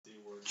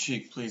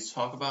Cheek, please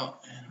talk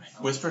about anime.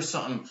 Whisper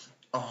something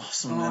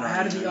awesome. I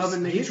had to be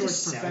oven making sure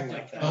it's perfect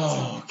like that.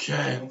 Oh, okay.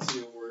 I don't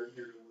see a word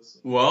here to listen.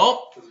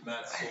 Well, Because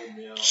Matt sold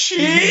me out.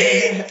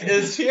 Cheek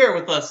is here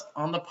with us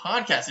on the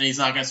podcast, and he's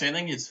not going to say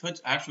anything. His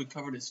hood's actually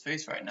covered his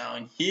face right now,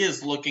 and he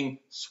is looking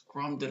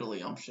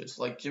scrumdiddly-umptious,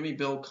 like Jimmy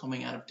Bill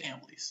coming out of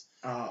Damblies.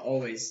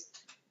 Always.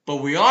 But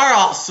we are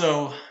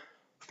also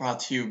brought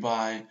to you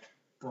by...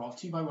 Brought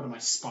to you by what am I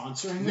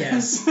sponsoring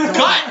Yes. this?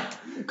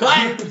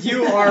 Cut!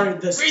 You are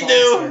the sponsor.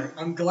 Redo.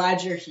 I'm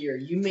glad you're here.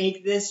 You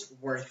make this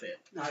worth it.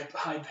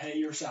 I pay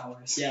your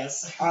salaries.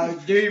 Yes.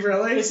 Do you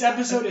really? This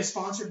episode is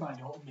sponsored by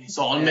Dalton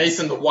Mason. Dalton Yes.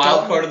 Mason, the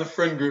wild Dalton- card of the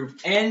friend group.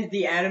 And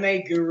the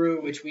anime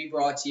guru, which we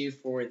brought to you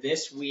for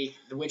this week,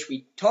 which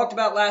we talked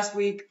about last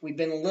week. We've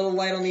been a little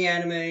light on the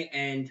anime,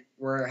 and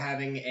we're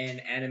having an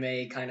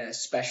anime kind of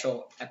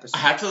special episode. I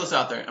have to throw this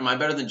out there. Am I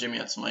better than Jimmy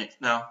at Smite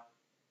now?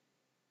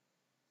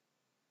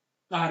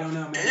 I don't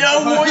know, man.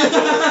 Yo, boy,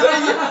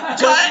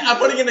 I'm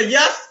putting in a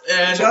yes.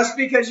 And Just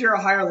because you're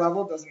a higher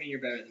level doesn't mean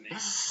you're better than me.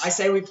 I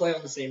say we play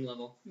on the same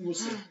level. We'll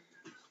see.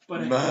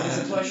 But Man. it's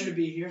a pleasure to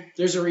be here.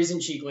 There's a reason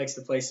Cheek likes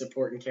to play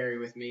support and carry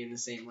with me in the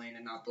same lane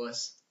and not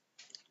Bliss.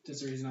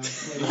 That's the reason I like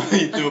to play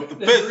He threw up the with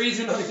That's the fist.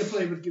 reason I like to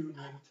play with Guru.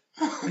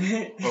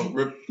 Oh,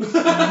 rip.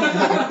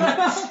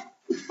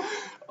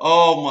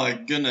 Oh my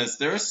goodness,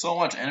 there is so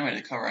much anime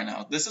to cover right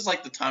now. This is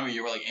like the time of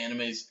year where like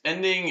anime's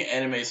ending,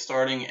 anime's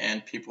starting,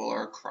 and people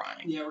are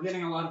crying. Yeah, we're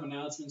getting a lot of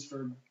announcements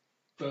for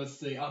both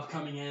the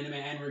upcoming anime,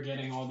 and we're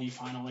getting all the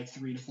final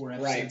 3 to 4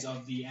 episodes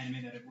of the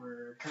anime that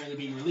were currently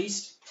being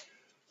released.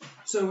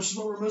 So, which is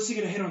what we're mostly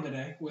going to hit on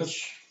today.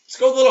 Which Let's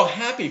go a little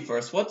happy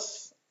first.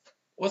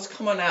 What's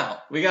coming out?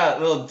 We got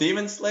little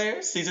Demon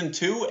Slayer season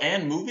 2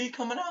 and movie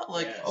coming out.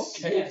 Like, Yes.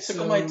 okay, Yeah,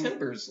 tickle so my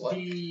timbers. Like,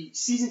 the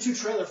season 2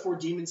 trailer for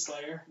Demon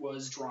Slayer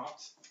was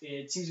dropped.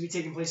 It seems to be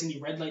taking place in the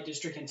red light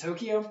district in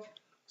Tokyo.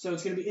 So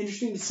it's going to be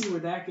interesting to see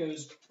where that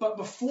goes. But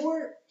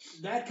before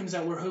that comes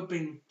out, we're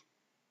hoping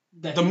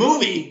that the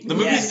movie's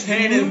Yes,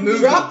 canon. movie.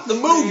 Drop the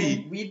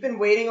movie. We've been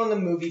waiting on the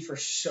movie for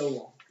so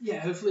long. Yeah,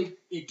 hopefully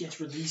it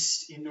gets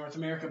released in North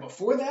America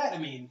before that. I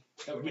mean,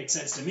 that would make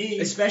sense to me.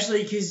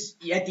 Especially because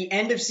at the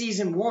end of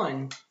season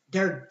 1,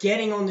 they're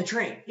getting on the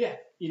train. Yeah.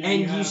 You know, And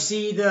you have-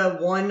 see the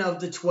one of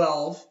the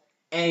 12,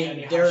 and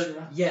Yeah, the they're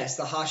Hashira. yes,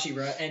 the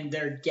Hashira, and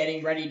they're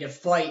getting ready to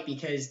fight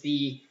because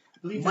the I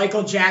believe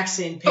Michael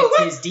Jackson picked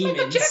his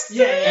demons.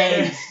 Yeah,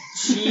 And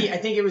I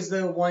think it was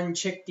the one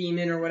chick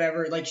demon or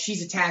whatever, like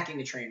she's attacking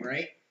the train,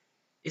 right?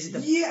 Is it the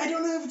Yeah, I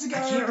don't know if it's a guy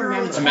I can't or a girl.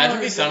 remember. It's Imagine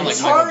hard. if he sounded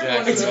It's like Michael hard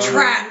Jackson. when It's a it's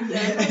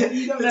trap.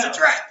 You don't It's know. a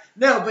trap.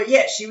 No, but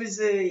yeah,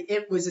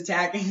 it was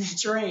attacking the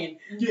train.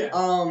 Yeah.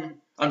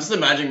 I'm just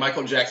imagining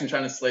Michael Jackson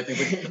trying to slay things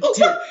like, Dude. oh,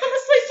 look,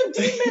 I'm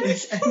gonna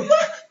slay some demons.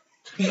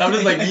 And I'm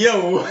just like,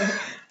 yo,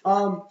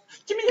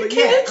 give me your But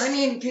yeah, kids. I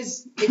mean,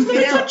 because it's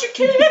been out. Touch your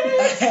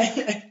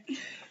kids.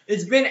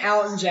 It's been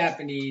out in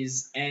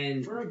Japanese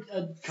and For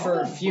for a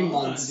couple few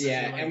months, months, I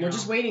yeah, feel like and we're now.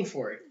 just waiting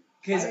for it.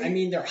 Because, I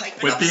mean, they're hyping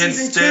Quit up being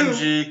season 2.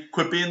 stingy.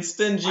 Quit being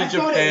stingy, I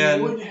thought Japan.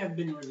 it would have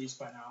been released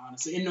by now,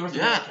 honestly, in North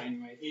Yeah. America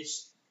anyway.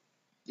 It's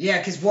Yeah,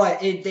 because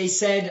they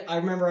said, I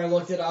remember I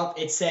looked it up,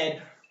 it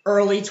said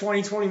early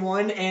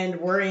 2021, and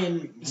we're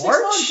in 6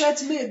 March. months,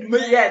 that's mid.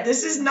 But yeah,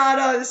 this is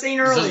not, this ain't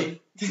early.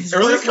 Early's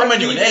We're coming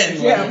to an leaving. end.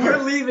 Yeah,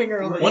 we're leaving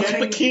early. Once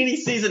getting- bikini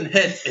season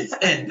hits, it's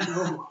end.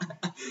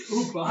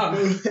 Ooh, Bob.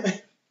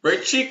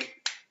 Right, Cheek?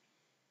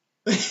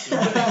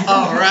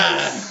 All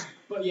right.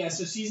 But yeah,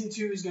 so season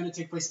 2 is going to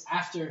take place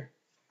after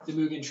the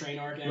Mugen train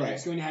arc, and Right.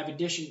 it's going to have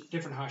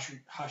different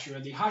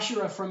Hashira. The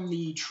Hashira from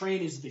the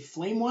train is the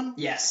flame one,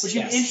 Yes, which is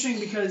yes. interesting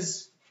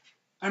because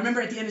I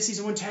remember at the end of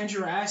season 1,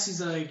 Tanjiro asks,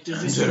 he's like,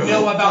 does this Tanjiro.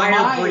 know about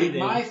Fire breathing.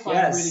 my fire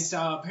Yes. breathing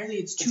style? Apparently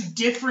it's two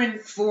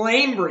different...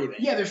 Flame breathing.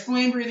 Yeah, there's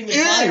flame breathing and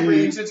Ew. fire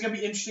breathing, so it's going to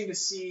be interesting to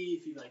see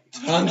if he like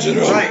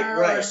Tanjiro. Right,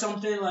 right. or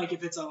something, like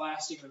if it's a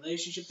lasting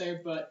relationship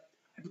there, but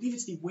I believe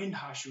it's the Wind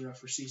Hashira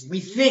for season We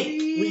 3.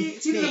 think.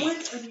 It's either the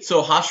Wind or the,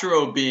 So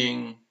Hashiro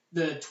being...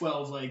 the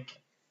 12, like,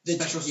 The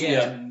special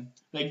yeah. swordsmen,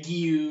 like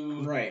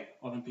Gyu, Right.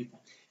 all them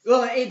people.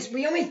 Well,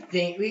 we only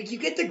think, you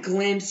get the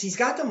glimpse, he's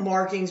got the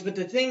markings, but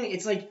the thing,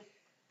 it's like,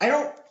 I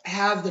don't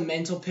have the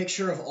mental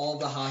picture of all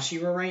the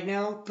Hashira right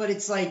now, but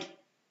it's like,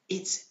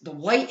 it's the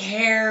white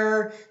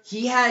hair,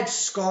 he had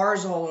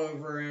scars all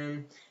over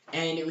him,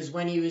 and it was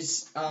when he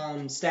was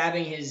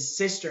stabbing his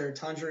sister,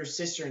 Tanjiro's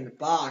sister, in the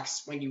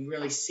box, when you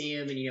really see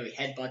him, and he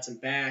headbutts him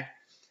back.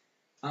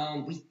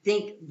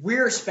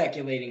 We're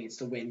speculating it's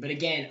the Wind, but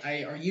again,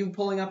 are you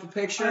pulling up a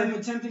picture? I'm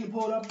attempting to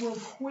pull it up real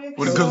quick.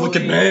 What a So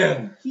good-looking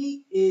man.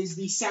 He is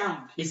the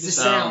sound. It's He's the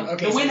sound. sound.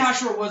 Okay. The so Wind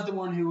it's- Hashira was the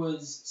one who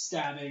was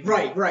stabbing.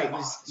 Right, the right,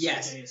 boss.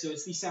 yes. Okay, so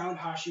it's the sound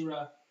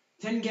Hashira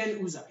Tengen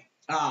Uzai.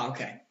 Ah,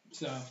 okay.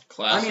 So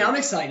Classic. I mean, I'm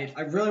excited.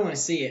 I really want to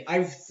see it.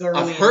 I've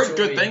thoroughly I've heard enjoyed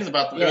good things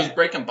about them. It Yeah. was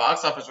breaking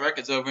box office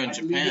records over in I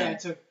believe, yeah, Japan. it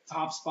took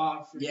top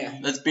spot for Yeah.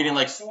 the That's beating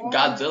like box office.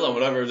 Godzilla,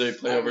 whatever they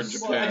play over in Well,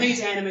 Japan. I think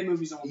it's anime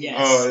movies only. Yes.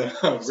 Oh,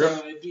 yeah.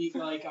 So it beat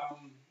like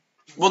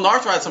Well,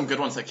 Naruto had some good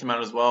ones that came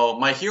out as well.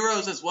 My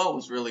Heroes as well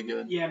was really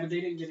good. Yeah, but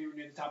they didn't get anywhere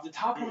near the top. The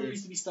top one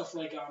used to be stuff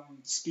like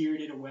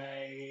Spirited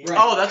Away. Right.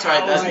 Oh, that's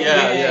right. That's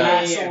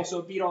yeah. So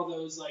it beat all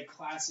those like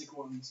classic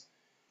ones,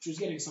 which was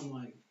getting some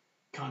like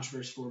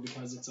controversy for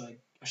because it's like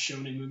a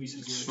shonen movie. So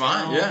It's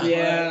fine, yeah.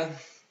 Yeah.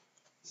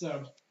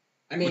 So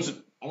I mean,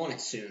 I want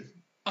it soon.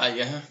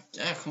 Yeah,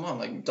 come on,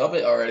 like dub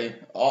it already.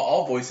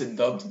 I'll voice it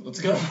dubbed.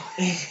 Let's go.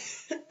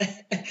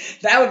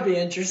 That would be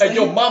interesting. Hey,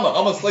 yo, mama,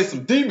 I'm gonna slay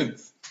some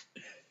demons.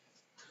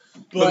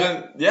 But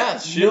then, yeah,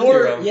 Shield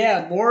Hero.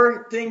 Yeah,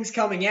 more things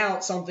coming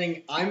out.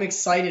 Something I'm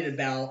excited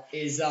about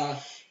is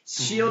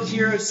Shield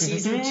Hero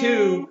Season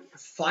 2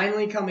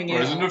 finally coming out.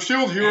 President of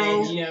Shield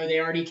Hero. And, they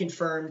already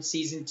confirmed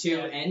Season 2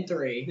 and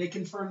 3. They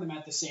confirmed them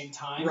at the same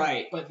time.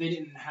 Right. But they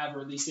didn't have a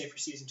release date for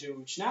Season 2,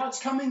 which now it's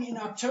coming in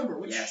October,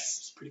 which Yes.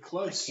 is pretty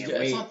close. Can't Yeah,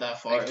 wait. it's not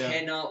that far. I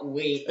cannot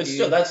wait. It's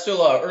dude. that's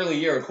still early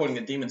year according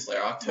to Demon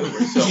Slayer, October.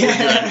 So we're good.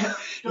 Yeah.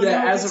 Don't know if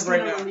as it's of right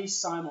gonna now.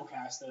 release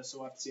simulcast though, so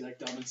we'll have to see like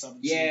dub and sub.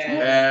 Yeah.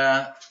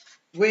 Yeah.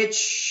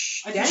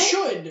 Which I think it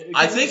should.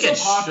 I because think it's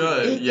it so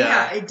popular. should.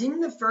 Yeah. It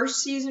didn't the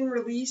first season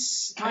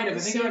release. Kind of. I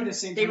think they were at the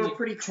same They time. were like,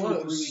 pretty 2 or 3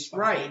 close, weeks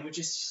behind, right? Which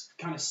is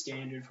kind of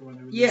standard for when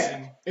they're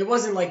releasing. Yeah, it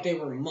wasn't like they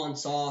were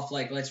months off.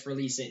 Like let's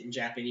release it in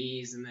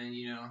Japanese and then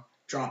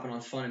drop it on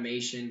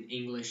Funimation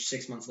English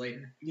 6 months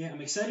later. Yeah,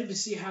 I'm excited to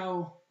see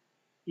how,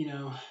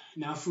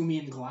 now Fumi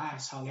and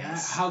Glass, how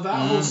Yes. that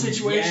whole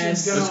situation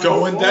Yes. is It's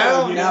going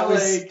down. That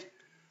was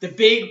the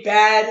big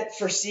bad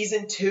for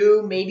season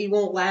 2. Maybe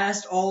won't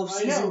last all of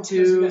season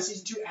 2. We got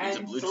season 2 It's a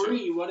and Bleach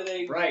 3. What are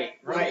they? Right.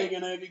 What are they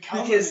gonna be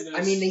covering? Because in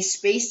this? they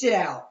spaced it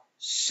out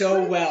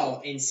so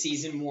well in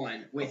season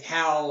 1 with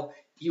how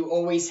you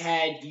always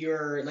had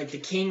the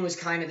king was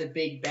kind of the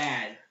big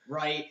bad,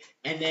 right?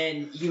 And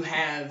then you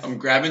have I'm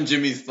grabbing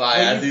Jimmy's thigh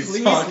Will as you he's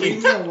please talking.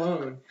 leave me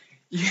alone.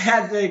 You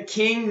have the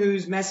king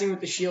who's messing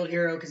with the shield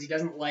hero because he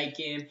doesn't like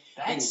him.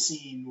 that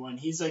scene when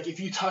he's like, if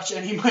you touch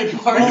any of my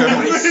party Oh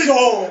my members,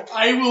 soul!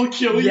 I will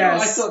kill you.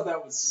 Yes. I thought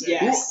that was sick.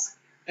 Yes.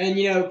 And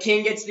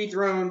king gets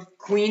dethroned.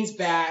 Queen's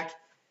back.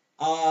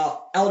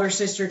 Elder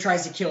sister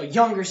tries to kill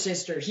younger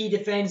sister. He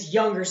defends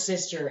younger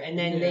sister, and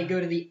then they go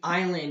to the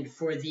island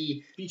for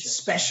the Beach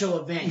special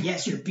event.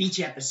 Yes, your beach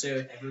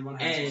episode. Everyone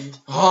has And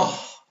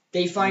Oh,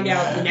 they find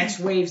out the next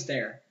wave's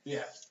there.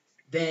 Yeah.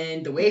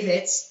 Then the wave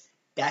hits.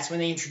 That's when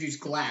they introduce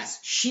Glass.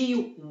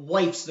 She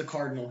wipes the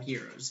Cardinal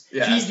heroes.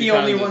 yeah, He's she the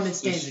only kinda one that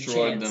stands a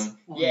destroyed chance.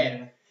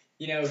 them.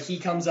 Yeah. He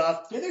comes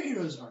up. The other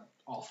heroes are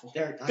awful.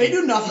 They They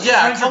do nothing.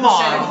 Yeah, come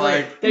on, 100% agree.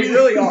 like- They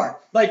really are.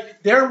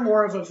 Like, they're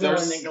more of a villain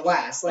There's- than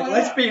Glass. Like, Oh,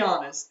 let's yeah. be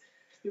honest.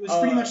 It was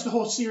pretty much the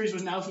whole series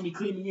was now for me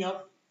cleaning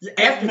up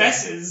After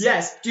messes. that,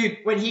 yes, dude,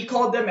 when he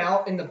called them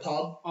out in the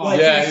pub, Oh,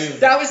 like, yeah, he-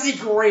 that was the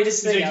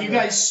greatest He's thing like, you ever.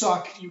 guys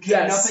suck. You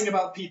care Yes. nothing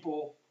about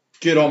people.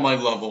 Get on my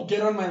level.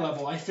 Get on my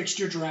level. I fixed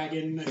your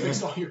dragon. I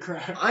fixed all your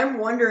crap. I'm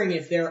wondering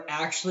if they're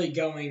actually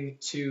going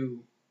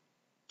to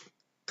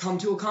come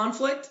to a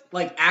conflict.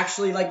 Like,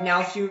 actually, like,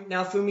 now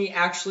Fumi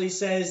actually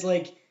says,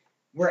 like,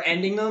 we're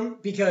ending them.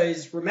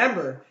 Because,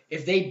 remember,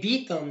 if they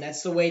beat them,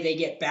 that's the way they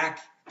get back.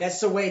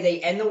 That's the way they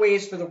end the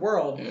waves for the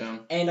world. Yeah.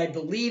 And I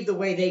believe the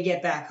way they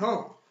get back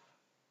home.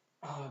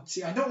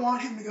 See, I don't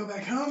want him to go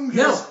back home.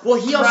 No, well,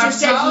 he also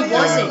said he Raptalia,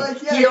 wasn't.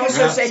 like, yeah, He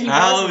also said he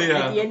wasn't. Raptalia.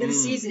 At the end of the Mm.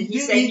 season, he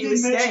said he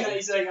was did mention staying. that.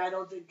 He's like, I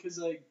don't think, because,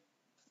 like...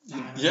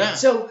 Yeah.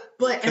 So,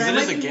 but Because and it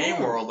I is might a be game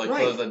wrong. world, like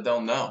right. those that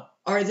don't know.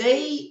 Are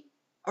they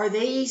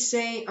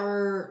saying,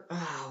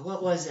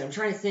 what was it? I'm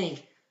trying to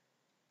think.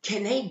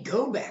 Can they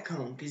go back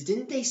home? Because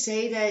didn't they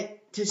say that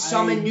to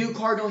summon new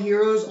Cardinal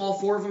Heroes, all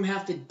 4 of them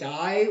have to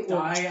die? Or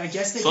I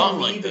guess they Something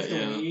can like leave that, if the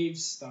yeah.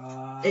 waves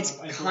stop. it's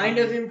I kind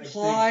believe, of I think.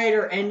 implied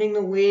or ending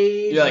the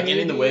wave. Yeah, like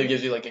ending the maybe. wave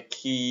gives you like a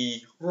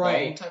key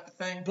Right. bone type of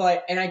thing.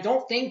 But, and I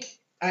don't think,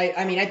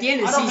 I mean, at the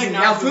end of I the don't season,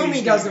 think now Naofumi's Fumi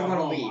gonna doesn't go want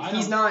to home. leave. I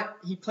He's don't- not,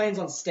 he plans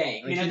on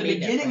staying. I mean, Like, at he the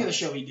made that beginning of the promise.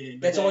 show he did.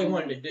 but That's all he then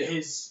wanted to do.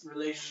 His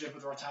relationship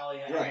with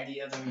Raptalia and Right.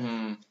 the other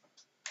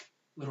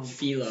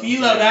Philo.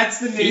 Philo, that's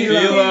the name.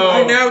 Philo.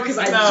 I know, because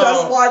I No.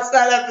 just watched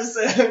that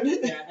episode.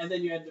 Yeah, and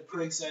then you had the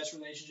princess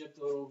relationship,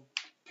 the little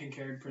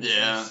pink-haired princess.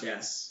 Yeah.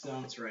 Yes, So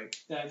that's right.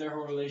 their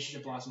whole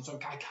relationship blossomed. So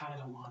I kind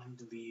of don't want him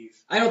to leave.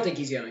 I don't think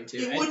he's going to.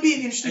 It would be an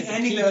interesting at the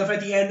ending peak- though if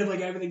at the end of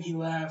like everything he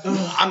left.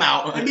 I'm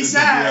out. I'd be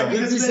sad. Yeah. It'd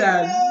because be then,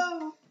 sad.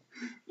 No,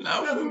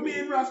 No. not for me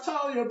and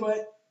Raptalia,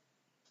 but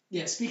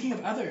yeah. Speaking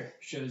of other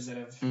shows that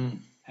have Mm.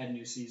 had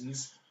new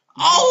seasons,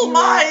 All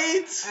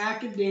Might.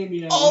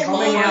 Academia All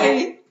Coming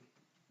Might. out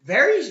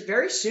very,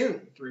 very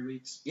soon. 3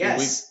 weeks.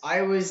 Yes,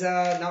 I was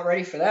not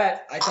ready for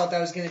that. I thought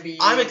that was going to be.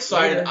 I'm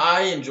excited. later.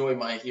 I enjoy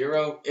My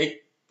Hero.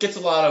 It gets a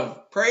lot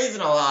of praise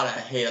and a lot of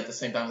hate at the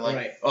same time. Like,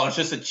 Right. oh, it's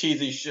just a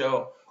cheesy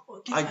show.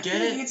 I get feel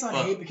like it, it's not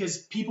but- hate because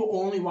people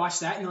only watch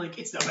that and they're like,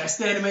 it's the best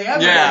anime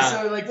ever. Yeah.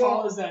 So it like Well,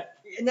 follows that.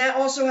 and that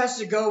also has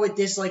to go with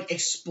this like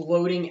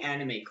exploding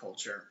anime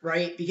culture,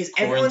 right? Because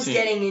everyone's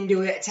getting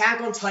into it. Attack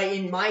on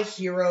Titan, My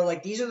Hero,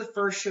 like these are the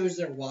first shows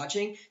they're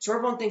watching, so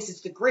everyone thinks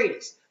it's the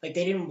greatest. Like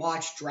they didn't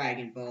watch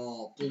Dragon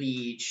Ball,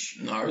 Bleach,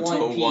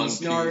 Naruto, One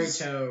Piece,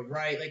 Naruto,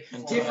 right? Like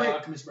And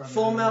different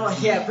Full Metal,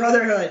 yeah,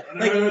 Brotherhood,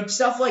 like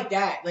stuff like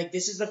that. Like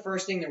this is the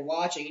first thing they're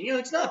watching, and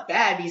it's not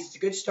bad because it's a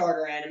good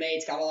starter anime.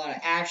 It's got a lot of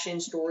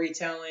action,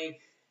 storytelling,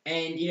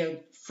 and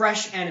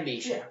fresh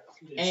animation. Yeah.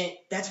 And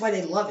that's why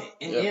they love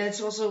it. And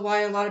it's also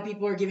why a lot of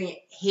people are giving it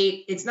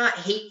hate. It's not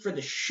hate for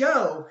the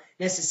show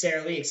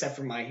necessarily, except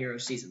for My Hero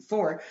Season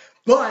 4.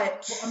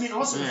 But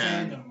also the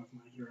fandom of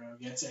My Hero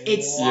gets a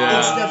it's the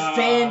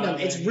fandom.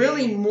 It's hate.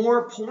 really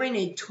more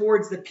pointed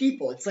towards the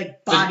people. It's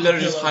like body they're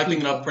just pillow hyping it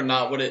people. up for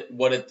not what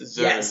it deserves.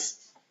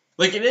 Yes.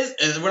 Like it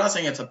is. We're not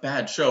saying it's a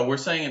bad show. We're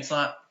saying it's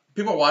not.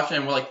 People are watching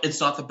it and we're like,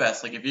 it's not the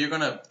best. Like if you're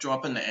gonna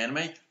jump into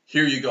anime,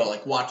 here you go.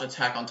 Like watch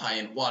Attack on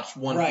Titan, watch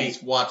One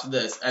Piece, watch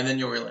this, and then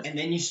you'll realize. And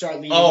then you start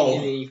leading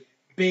into the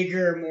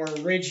bigger, more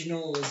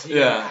originals,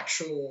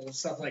 actual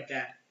stuff like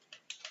that.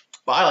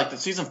 But I liked it.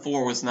 Season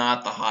 4 was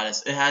not the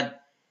hottest. It had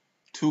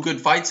 2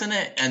 good fights in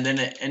it, and then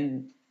it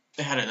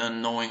had an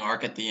annoying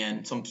arc at the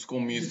end, some school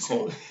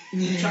musical.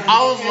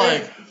 I was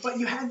like, but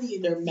you had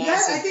They're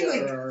massive. I think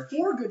like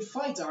 4 good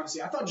fights.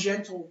 Honestly, I thought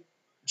Gentle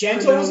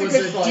was a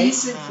good fight.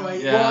 Decent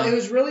fight. Yeah. Well, it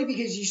was really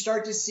because you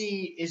start to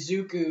see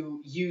Izuku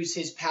use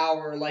his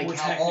power like More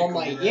how All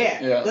Might, technical,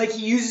 Yeah. like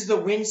he uses the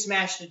wind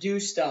smash to do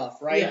stuff,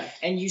 right? Yeah.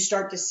 And you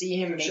start to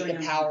see him make Showing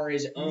the him- power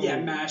his own. Yeah,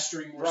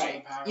 mastering more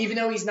right. power. Even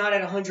though he's not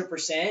at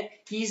 100%,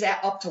 he's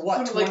at up to what,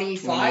 Kind of like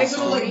 25?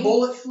 little, like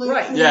bullet flip.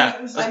 Right. thing. Yeah,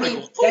 It was that's I like-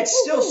 mean, pretty cool. that's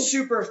still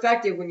super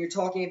effective when you're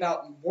talking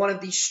about one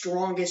of the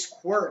strongest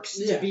quirks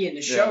to be in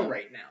the show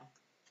right now.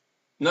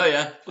 no,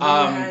 yeah.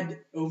 But then you had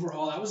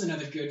Overhaul. That was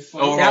another good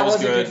fight. Overhaul That was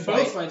was a good. good Both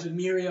fight. fights with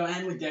Mirio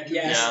and with Deku.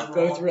 Yes, Yeah.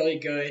 both really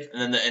good.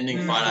 And then the ending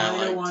Mhm. fight I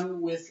The liked.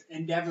 one with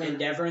Endeavor.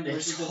 Endeavor and the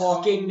versus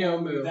talking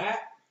Nomu.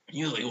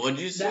 You like, what'd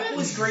you say? That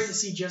was great to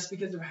see just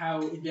because of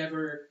how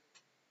Endeavor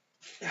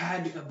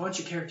had a bunch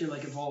of character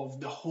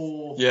evolved the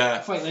whole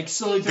fight. Like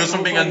slowly Goes throughout from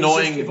the being whole fight, he was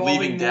annoying, just evolving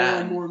leaving more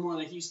dad. and more and more.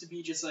 Like he used to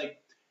be just like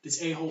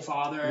this a-hole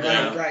father.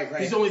 Yeah. Right.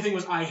 His only thing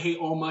was I hate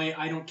All Might.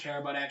 I don't care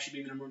about actually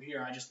being the number one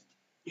hero. I just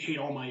hate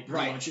All Might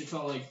pretty much. It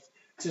felt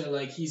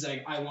like he's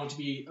like I want to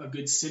be a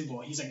good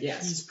symbol. He's like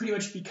he's pretty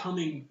much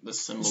becoming the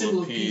symbol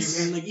of of peace.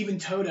 And like even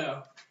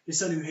Toto, his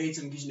son who hates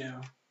him because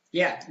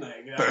Yeah.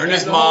 like, Burn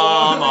his the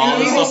mom, whole- all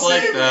the you stuff even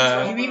like see it-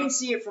 that. You even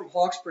see it from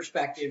Hawk's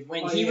perspective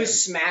when he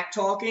was smack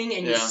talking,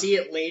 and you Yeah. see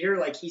it later,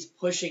 like he's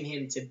pushing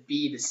him to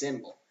be the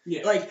symbol.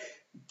 Yeah. Like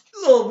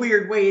little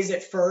weird ways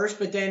at first,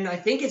 but then I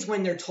think it's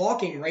when they're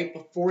talking right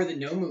before the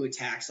Nomu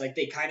attacks, like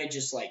they kind of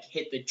just like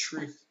hit the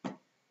truth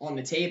on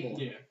the table.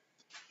 Yeah.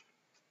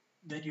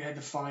 Then you had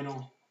the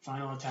final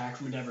attack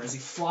from Endeavor as he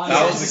flies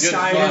That into was the a good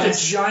sky fight. with a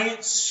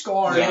giant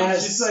scar. Yes. And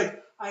it's just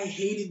like I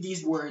hated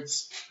these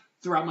words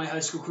throughout my high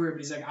school career, but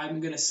he's like,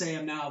 I'm gonna say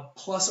them now.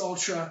 Plus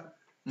Ultra,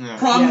 Yeah.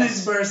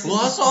 Prominence burst,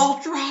 Plus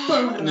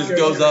Ultra, and this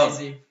goes up.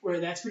 where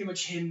that's pretty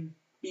much him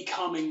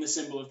becoming the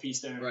symbol of peace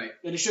there. Right.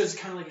 And it shows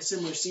kind of like a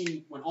similar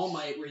scene when All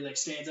Might, where he like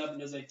stands up and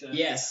does like the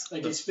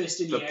his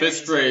fist in the The air.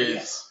 fist and he's like, raise.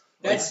 yes.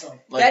 That's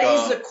Like, that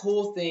is the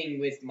cool thing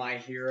with My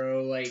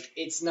Hero. Like,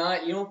 it's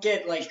not, you don't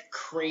get like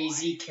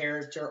crazy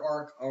character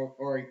arc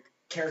or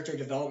character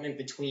development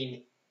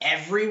between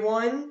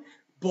everyone,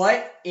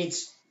 but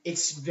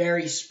it's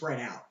very spread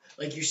out.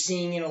 Like you're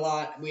seeing it a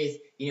lot with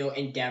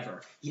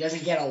Endeavor. He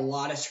doesn't get a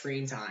lot of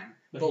screen time,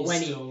 but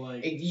when still,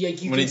 like, when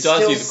he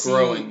does, he's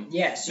growing.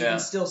 Yes, you can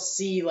still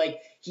see like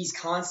he's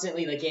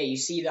constantly like, yeah, you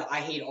see the I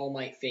hate All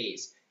Might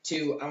phase.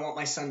 To I want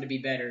my son to be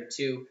better.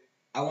 To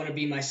I want to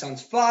be my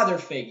son's father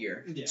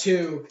figure. Yeah.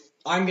 To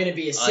I'm gonna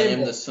be a symbol. I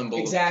am the symbol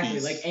exactly.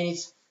 of peace. Like, and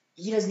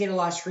he doesn't get a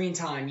lot of screen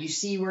time. You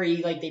see where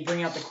they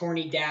bring out the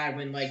corny dad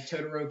when like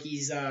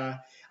Todoroki's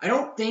I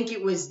don't think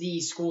it was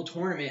the school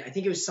tournament. I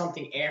think it was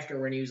something after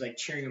when he was like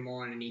cheering him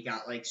on and he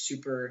got like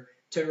super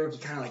Todoroki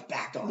kind of like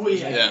backed off. Well,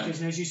 yeah, Yeah. because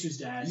Nozusu's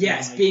dad.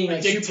 Yes, like, being a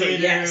like super,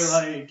 dictator, yes.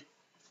 like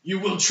you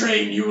will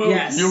train, you will,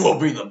 Yes. You will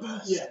be the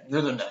best. Yeah.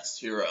 You're the next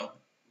hero.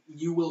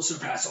 you will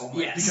surpass All Might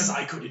Yes. because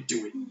I couldn't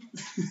do it.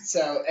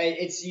 So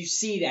it's you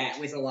see that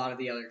with a lot of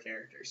the other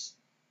characters.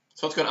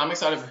 So it's good. I'm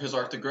excited for his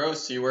arc to grow,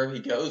 see where he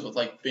goes with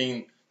like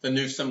being the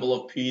new symbol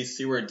of peace,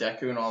 see where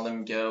Deku and all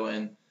them go.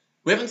 And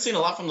we haven't seen a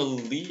lot from the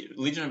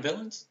Legion of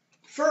Villains.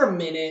 For a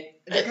minute,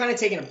 they're kind of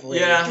taking a break.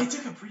 Yeah. They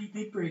took a pretty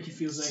big break. It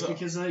feels like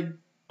because like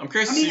I'm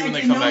curious I to mean, see when I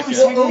they come know back it's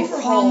in. Well, technically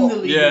Overhaul- from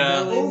the League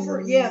Yeah. of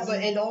Villains.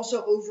 And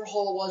also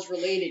Overhaul was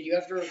related. You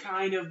have to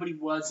kind of, but he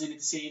wasn't at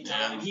the same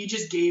time. Yeah. He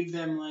just gave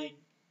them like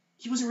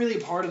he wasn't really a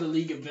part of the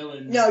League of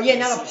Villains. not It's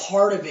a like,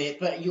 part of it,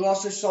 but you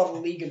also saw the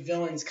League of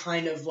Villains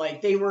kind of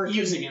like they were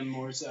using him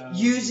more so.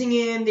 Using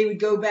him, they would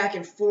go back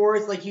and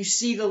forth. Like you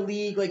see the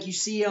League, like you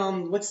see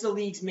what's the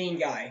League's main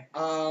guy?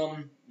 Oh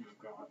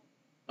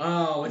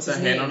god. What's Is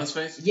his that hand name? on his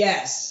face?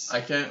 Yes. I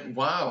can't.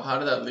 Wow, how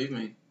did that leave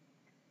me?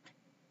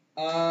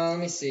 Let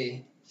me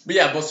see. But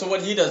yeah, so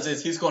what he does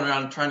is he's going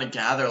around trying to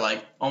gather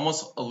like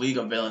almost a league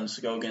of villains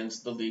to go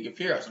against the League of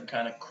Heroes and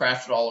kind of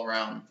crash it all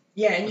around.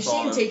 Yeah, and you That's see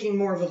all him I know. taking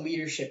more of a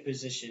leadership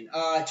position.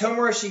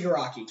 Tomura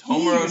Shigaraki. He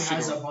Tomura even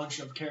has Shigaraki. a bunch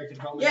of character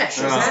development. Yeah, At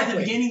the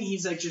exactly. beginning,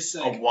 he's like just A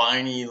like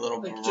whiny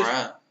little like,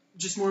 brat.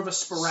 just more of a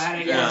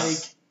sporadic Yeah. like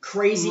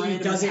Crazy, he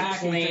random doesn't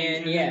attacking thing,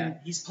 plan, and yeah. then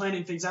he's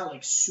planning things out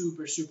like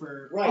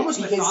super Right,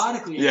 almost because-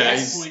 methodically at Yeah,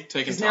 this he's point.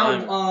 taking Because now,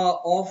 time.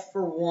 All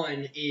for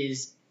One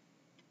is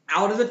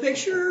out of the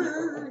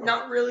picture,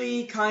 not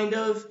really, kind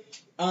of.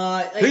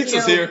 Like,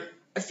 Pizza's here.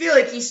 I feel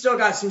like he's still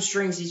got some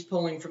strings he's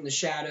pulling from the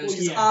shadows, Well,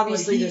 because yeah,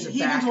 obviously like, there's a he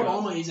even told backup.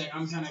 Alma, he's like,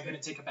 I'm kind of going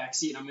to take a back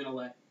seat, I'm going to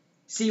let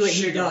See what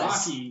he Shigaraki.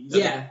 does. he's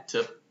Yeah. like,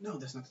 Tip. no,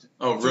 that's not the tip.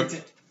 Oh, That's not rip. the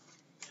tip.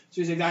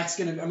 So he's like,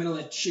 I'm going to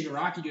let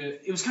Shigaraki do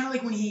it. It was kind of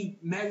like when he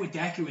met with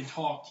Deku and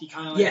talked, he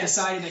kind of like Yes.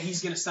 decided that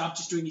he's going to stop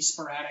just doing these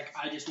sporadic,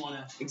 I just want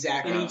to,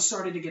 Exactly. and he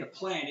started to get a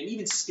plan, and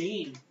even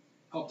Stain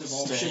helped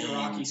evolve Stain.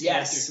 Shigaraki's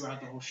Yes. character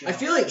throughout the whole show. I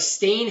feel like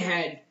Stain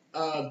had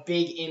a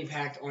big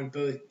impact on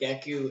both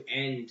Deku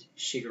and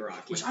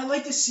Shigaraki. Which I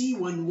like to see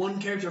when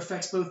one character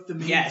affects both the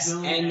main Yes,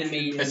 villain and the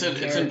main- It's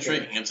character.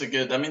 intriguing. It's a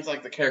good. That means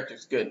like the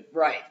character's good.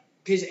 Right.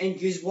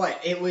 Because what?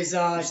 It was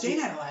Stain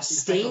had a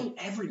lasting effect on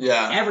everybody.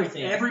 Yeah.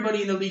 everything.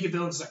 Everybody in the League of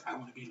Villains is like, I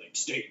want to be like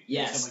Stain.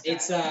 Yes, Stuff like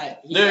it's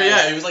that.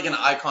 He was like an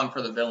icon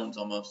for the villains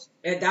almost.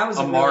 that was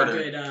a a martyr.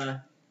 really good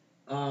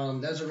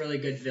that was a really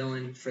good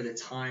villain for the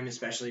time,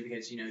 especially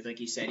because, like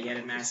you said, he had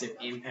a massive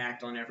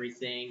impact on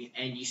everything,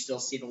 and you still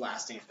see the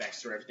lasting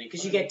effects through everything.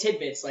 Because you get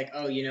tidbits like,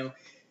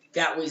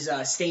 that was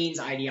Stain's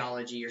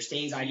ideology, or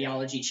Stain's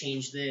ideology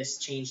changed this,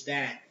 changed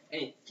that,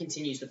 and it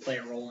continues to play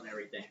a role in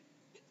everything.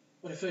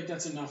 But I feel like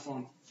that's enough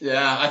on.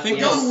 Yeah, I think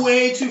Yeah. those- Go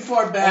way too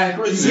far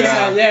backwards.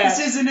 Yeah, yeah.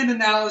 This isn't an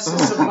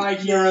analysis of My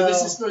Hero. No.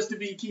 This is supposed to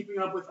be keeping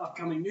up with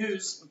upcoming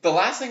news, the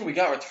last thing we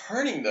got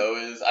returning though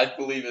is I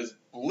believe is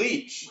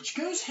Bleach. which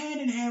goes hand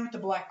in hand with the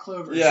Black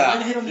Clover. Yeah, So we're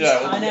gonna hit on these yeah,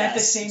 kind of at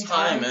the yes. same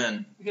Time time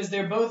in. because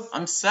they're both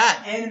I'm sad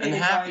and animated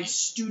by happy.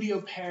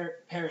 Studio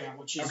Perion,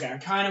 which is Okay.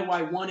 kind of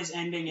why one is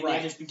ending and Right. the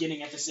other's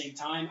beginning at the same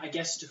time. I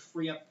guess to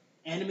free up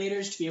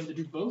animators to be able to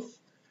do both,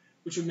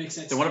 which would make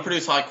sense. They want to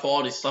produce high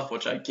quality stuff,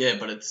 which I get,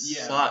 but it's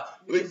Yeah.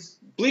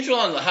 Bleach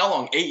was on how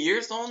long? 8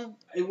 years on?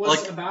 It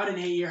was like- about an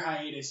 8-year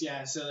hiatus,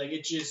 yeah. So like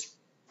it just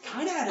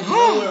kind of out of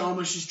nowhere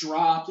almost just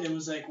dropped and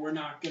was like, we're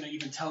not gonna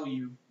even tell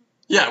you.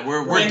 Yeah, we're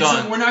And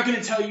done. So we're not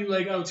gonna tell you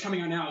like, oh, it's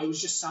coming out now. It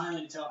was just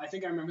silent until I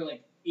think I remember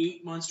like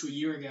 8 months to a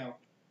year ago,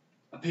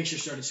 a picture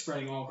started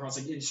spreading all across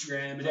like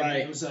Instagram and Right.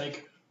 it was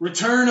like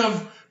return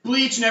of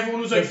Bleach and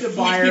everyone was like the the Bleach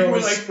fire people were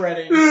was like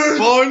spreading.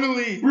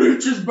 Finally!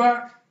 Bleach is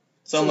back.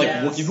 Sound like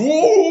Yeah. Wookiees.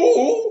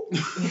 Whoa!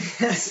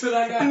 So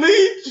that got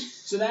Bleach!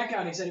 so that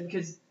got excited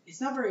because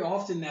it's not very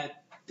often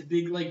that the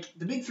big three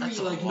That's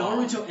a like lot.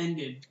 Naruto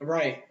ended.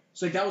 Right.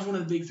 So like that was one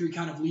of the big three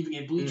kind of leaving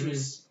it. Bleach Mhm.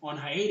 was on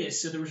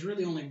hiatus, so there was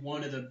really only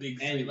one of the big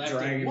three And left.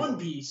 Dragon And Ball. One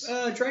Piece.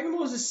 Dragon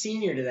Ball is a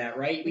senior to that,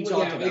 right? We Well,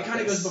 talked yeah, about it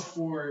kind of this. goes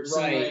before. So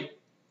Right. like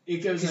it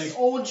goes like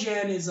old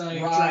gen is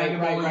like Right, Dragon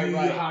Ball, right, Yu Yu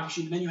right. Hakusho,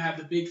 and then you have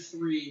the big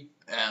three,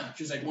 Yeah.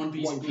 which is like One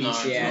Piece, One Bleach, Piece,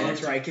 Naruto. yeah, Naruto.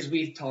 that's right, because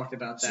we've talked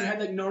about So you that. had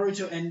like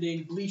Naruto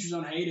ending, Bleach was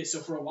on hiatus, so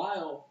for a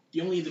while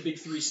the only of the big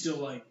three still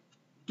like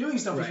doing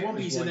stuff was Right, One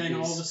was Piece, One and then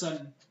Piece. all of a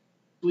sudden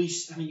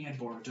Bleach. I mean, you had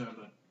Boruto,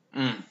 but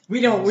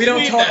We don't Sweep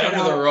talk that under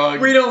the about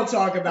rug. we don't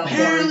talk about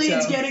apparently Boruto.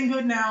 it's getting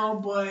good now.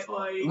 But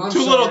like I'm Too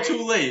little, sorry.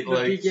 too late. The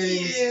like,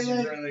 beginning is Yeah,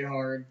 like- really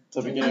hard.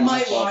 the to beginning I was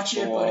might tough watch to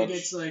it, but it watch.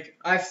 gets like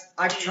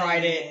I've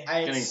tried it.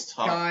 Getting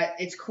tough.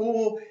 It's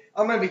cool.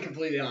 I'm gonna be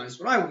completely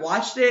honest. When I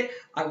watched it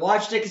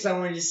because I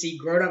wanted to see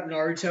grown up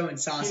Naruto and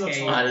looks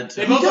Sasuke. I did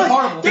too. They both He look does.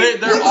 horrible. They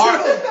Their put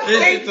art, you-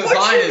 they his put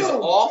design you- is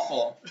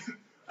awful.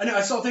 I know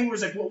I saw a thing where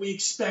it's like what we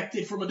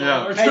expected from a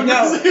Yeah. Naruto. I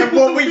know, and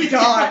what we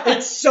got,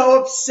 it's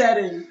so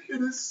upsetting.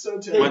 It is so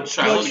My terrible.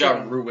 childhood got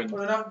Bleach. ruined.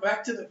 Well, now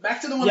back to the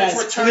one Yes,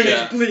 that's returning.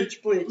 Yeah.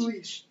 Bleach.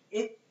 Bleach.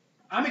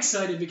 I'm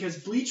excited because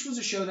Bleach was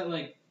a show that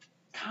like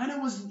kind of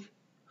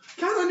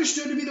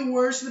understood to be the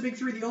worst of the big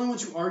three. The only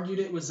ones who argued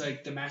it was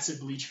like the massive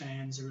Bleach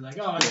fans who were like,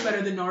 oh, it's Yeah.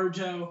 better than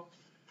Naruto.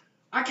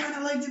 I kind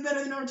of liked it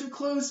better than Naruto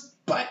close,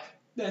 but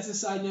that's a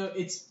side note.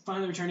 It's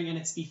finally returning, and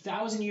it's the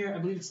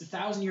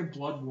 1,000-year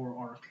Blood War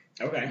arc,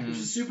 Okay. which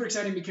is super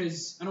exciting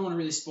because I don't want to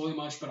really spoil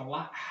much, but a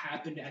lot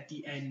happened at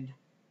the end.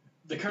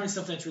 The current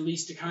stuff that's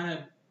released to kind of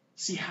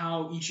see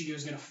how Ichigo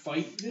is going to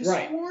fight this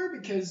Right. war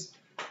because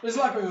there's a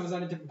lot going on. There's a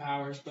lot of different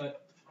powers,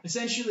 but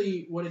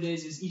essentially what it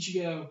is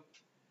Ichigo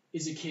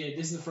is a kid.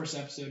 This is the first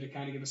episode to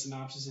kind of give a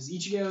synopsis. Is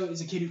Ichigo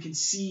is a kid who can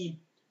see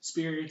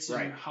spirits and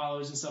Right.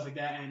 hollows and stuff like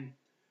that, and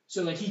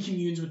so like he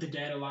communes with the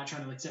dead a lot,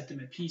 trying to like set them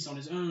at peace on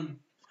his own.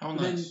 How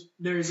But then nice.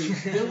 there's a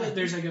villain,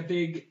 there's like a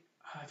big,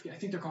 I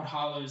think they're called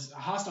hollows, a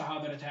hostile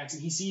hollow that attacks,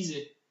 and he sees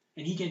it,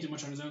 and he can't do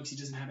much on his own because he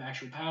doesn't have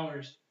actual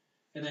powers.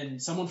 And then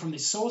someone from the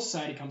Soul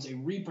Society comes, a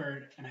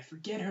Reaper, and I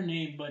forget her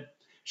name, but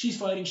she's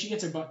fighting. She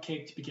gets her butt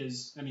kicked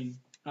because, I mean,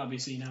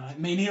 obviously,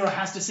 main hero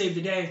has to save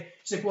the day.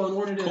 She's like, well, in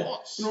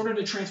order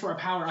to transfer a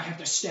power, I have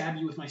to stab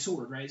you with my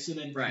sword, right? So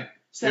then, Right.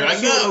 stab Here I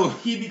the sword, go.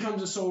 he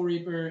becomes a Soul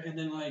Reaper, and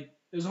then like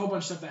there's a whole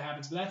bunch of stuff that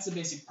happens, but that's the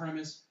basic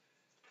premise.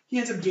 he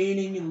ends up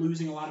gaining and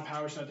losing a lot of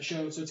powers throughout the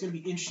show. So it's going to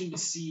be interesting to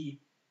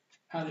see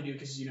how they do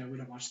because we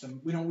don't watch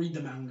them, we don't read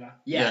the manga.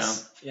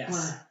 Yes.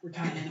 Yes. We're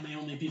kind of anime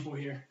only people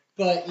here.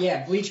 But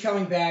yeah, Bleach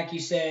coming back. You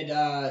said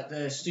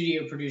the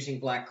studio producing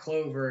Black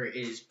Clover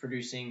is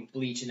producing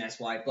Bleach, and that's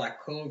why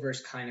Black Clover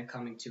is kind of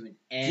coming to an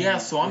end. Yeah,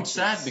 so I'm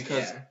sad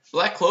because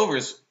Black Clover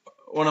is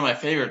one of my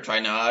favorites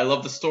right now. I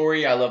love the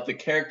story, I love the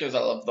characters, I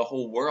love the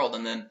whole world,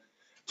 and then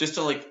just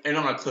to like end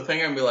on a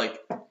cliffhanger and be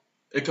like,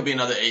 it could be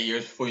another 8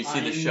 years before you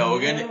see the show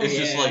again. It's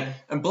just like,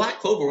 and Black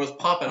Clover was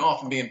popping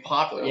off and being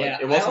popular. Yeah,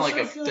 like, it wasn't like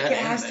a feel dead like it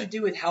anime. has to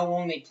do with how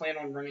long they plan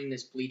on running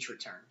this Bleach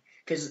return.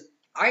 Because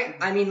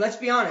I mean, let's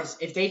be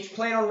honest. If they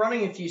plan on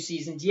running a few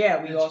seasons,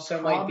 we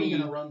also might be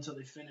gonna run until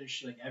they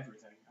finish like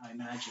everything. I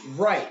imagine.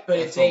 Right, but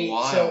That's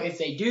if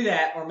they do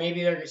that, or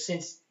maybe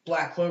since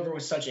Black Clover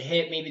was such a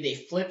hit, maybe they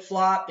flip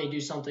flop. They do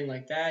something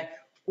like that.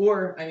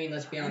 Or, I mean,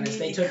 let's be honest,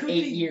 they took 8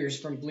 years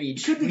from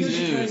Bleach. It could be good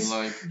Dude, because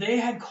like, they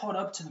had caught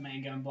up to the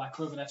manga in Black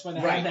Clover. That's why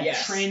they had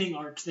that training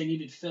arc. They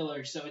needed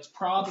filler, so it's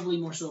probably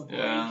more so a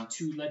break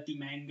to let the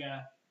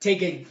manga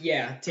give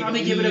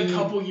it a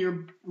couple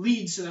year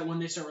lead so that when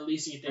they start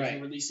releasing it, they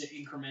can release it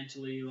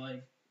incrementally,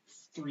 like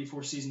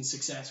 3-4 seasons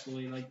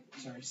successfully,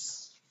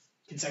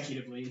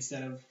 consecutively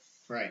instead of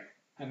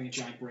having a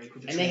giant break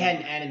with the they had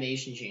an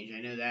animation change. I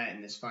know that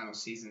in this final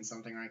season,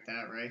 something like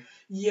that, right?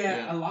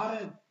 Yeah. A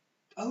lot of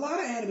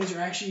animes are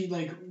actually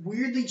like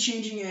weirdly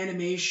changing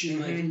animation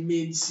like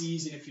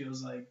mid-season. It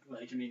feels like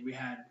I mean we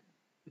had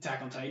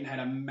Attack on Titan had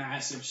a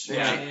massive switch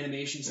in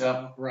animation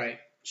style,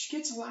 which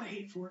gets a lot of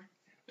hate for.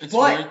 It's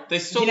weird. They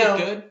still look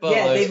good,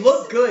 but they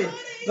look good,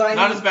 but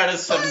not as bad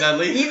as Seven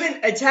Deadly.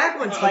 Even Attack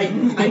on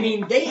Titan, I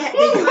mean they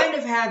kind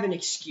of have an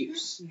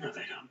excuse. No,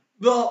 they don't.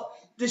 Well,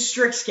 the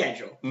strict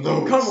schedule.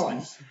 No, come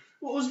on.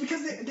 Well, it was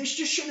because they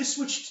just shouldn't have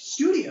switched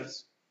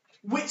studios.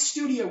 Wit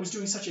Studio was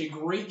doing such a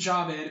great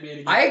job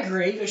animating. I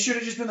agree. They should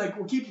have just been like,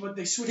 we'll keep it, but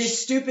they switched. This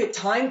stupid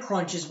time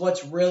crunch is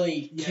what's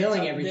really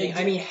killing everything.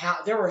 I mean,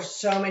 there were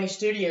so many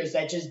studios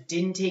that just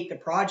didn't take the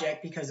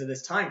project because of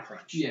this time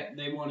crunch. Yeah,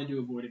 they wanted to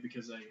avoid it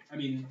because,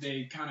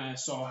 they kind of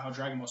saw how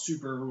Dragon Ball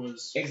Super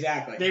was.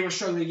 Exactly. They were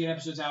struggling to get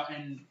episodes out,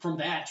 and from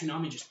that,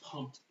 Toonami just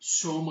pumped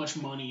so much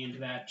money into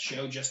that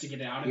show just to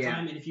get it out in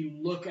time. And if you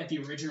look at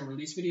the original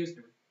release videos,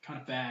 they were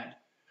kind of bad.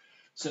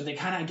 So they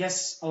kind of, I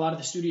guess, a lot of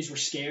the studios were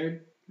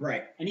scared.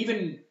 Right. And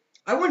even...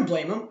 I wouldn't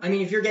blame them. I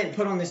mean, if you're getting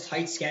put on this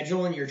tight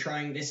schedule and you're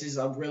trying... This is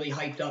a really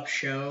hyped up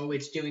show.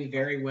 It's doing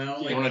very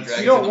well. You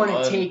don't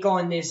want to take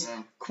on this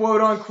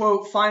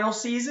quote-unquote final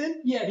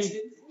season. Yeah,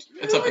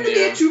 it's up in the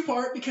air. It's a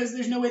 2-part because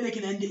there's no way they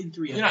can end it in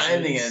 3 episodes. You're not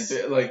ending it,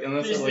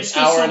 unless it's there's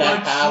hour and a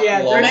half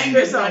long. The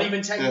manga's not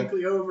even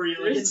technically over yet.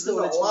 There's it's still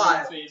a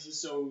lot.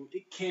 Phases, so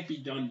it can't be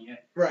done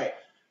yet. Right.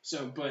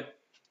 So, but,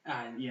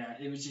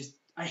 it was just...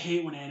 I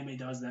hate when anime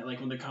does that, like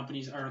when the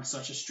companies are on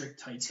such a strict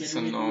tight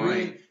schedule. It's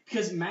annoying.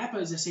 Because MAPPA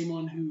is the same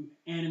one who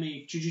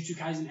animate Jujutsu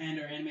Kaisen and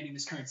are animating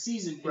this current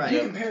season. And right.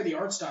 If you compare the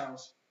art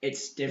styles,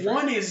 it's different.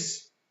 One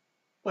is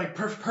like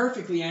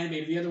perfectly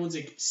animated. The other one's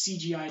like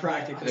CGI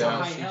practically to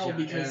high hell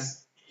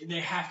because they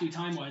have to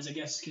time-wise, I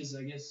guess, because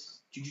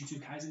Jujutsu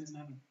Kaisen doesn't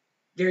have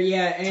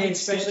and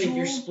especially if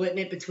you're splitting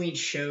it between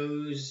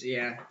shows,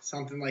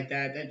 something like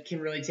that. That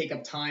can really take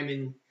up time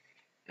and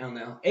I don't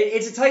know.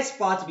 It's a tight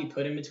spot to be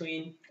put in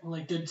between.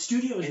 Like the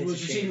studios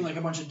was receiving like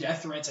a bunch of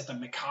death threats at the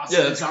Mikasa.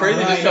 Yeah, that's crazy.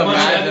 Just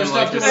imagine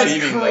like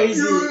receiving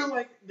crazy.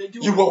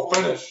 You won't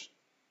finish.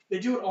 They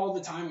do it all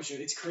the time with shit.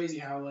 It's crazy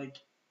how like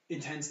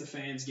intense the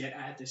fans get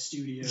at the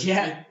studio.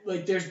 Yeah.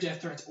 Like there's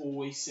death threats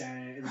always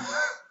said.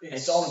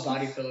 It's all the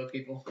body filler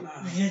people.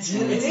 It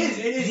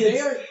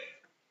is.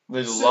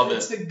 They just love it.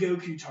 It's the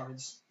Goku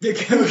tards. The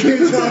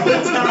Goku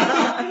tards.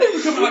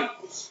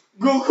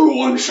 Goku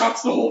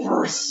one-shots the whole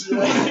verse.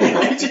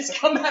 They just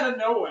come out of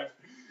nowhere.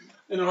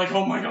 And they're like,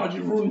 oh my god,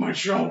 you ruined my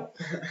show.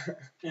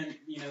 And,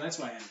 that's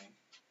why anime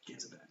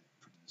gets a bad name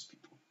from those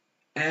people.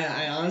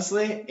 And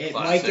honestly, it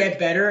might get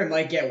better, it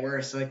might get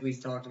worse. Like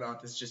we've talked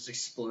about, this just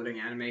exploding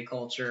anime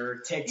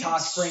culture.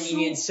 TikTok's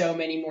bringing in so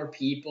many more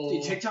people.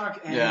 Dude,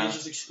 TikTok anime is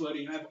just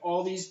exploding. I have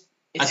all these...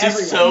 It's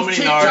everywhere. So many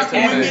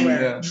Naruto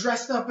women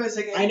dressed up as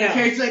like I know.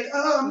 It's like,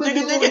 oh, I'm gonna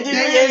do a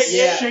dance.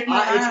 Yeah. Shake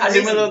my ass. I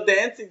do my little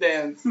dancing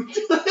dance.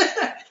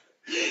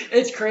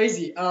 It's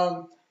crazy.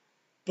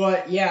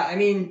 But yeah, I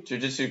mean,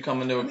 Jujutsu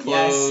coming to a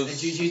close.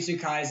 Yes, Jujutsu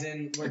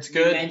Kaisen. It's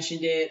good. We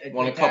mentioned it.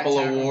 Won a couple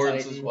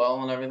awards as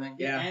well and everything.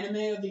 Yeah.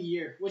 Anime of the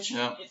year, which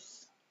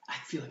I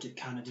feel like it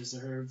kind of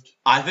deserved.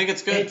 I think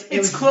it's good.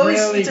 It's close.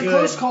 Really it's a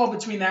close call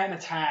between that and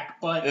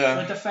Attack, but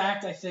the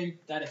fact I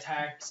think that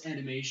Attack's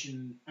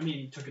animation,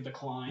 took a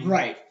decline.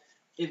 Right.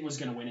 It was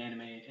gonna win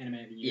anime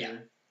of the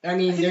year. Yeah. I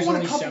mean, there's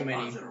only so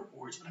many other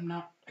awards, but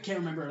I can't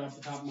remember it off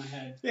the top of my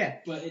head. Yeah.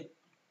 But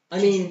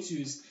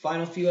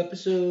final few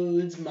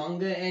episodes,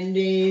 manga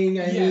ending.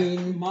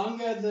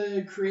 Manga.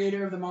 The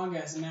creator of the manga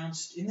has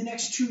announced in the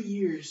next 2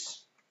 years.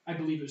 I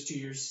believe it was 2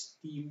 years.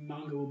 The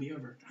manga will be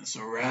over. That's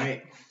all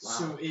right. Wow.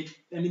 So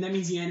that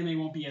means the anime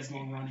won't be as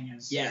long running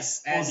as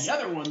all the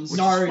other ones.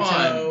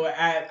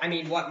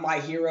 Naruto. My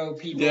Hero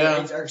people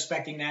are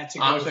expecting that to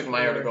go. I'm expecting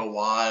My Hero to go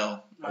wild.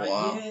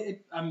 Wow. Yeah,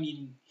 I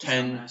mean,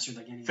 10, mastered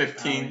like any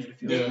 15.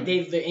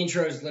 The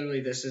intro is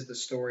literally, this is the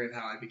story of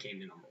how I became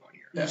the number one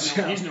hero.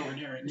 Yeah. He's nowhere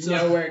near it.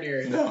 Nowhere near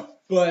it. No.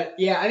 But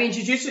yeah, I mean,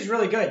 Jujutsu is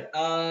really good.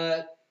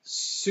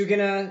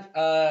 Suguna,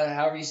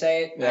 however you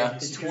say it, Yeah.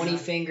 the 20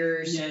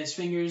 fingers. Yeah, his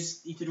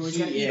fingers, Itadori's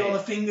got to eat all the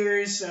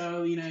fingers,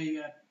 so, you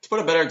got... To put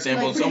a better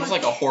example, Like, it's almost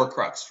pretty like a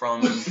Horcrux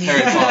from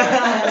Harry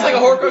Potter. It's like a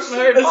Horcrux from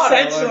Harry Potter.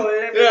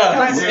 Essentially, Like,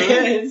 yeah.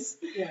 it is.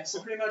 Yeah,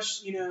 so pretty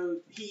much,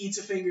 he eats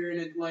a finger in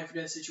a life or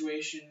death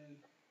situation,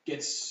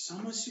 gets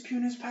some of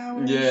Sukuna's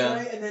powers, Yeah.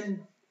 right? And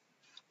then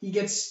he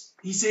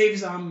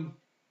saves,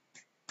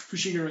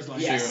 Fushigura's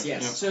life. Yes, Sure,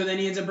 yes. yeah. So then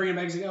he ends up bringing it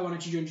back, he's like, oh, why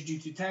don't you join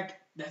Jujutsu Tech?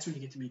 That's when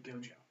you get to meet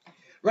Gojo.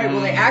 Right,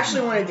 well, they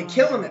actually wanted to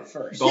kill him at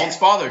first. Dalton's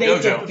father, They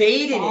Gojo.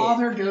 debated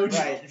Father it. Gojo.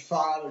 Right,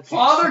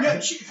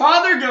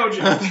 Father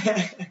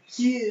Gojo.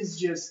 He is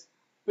just...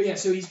 But yeah,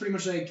 so he's pretty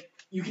much like,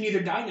 you can either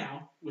die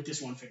now with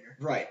this one finger,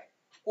 Right,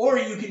 or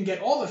you can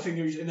get all the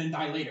fingers and then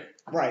die later.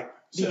 right.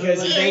 So, Because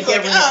like, if they it's get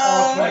like, rid of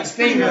all 20 That's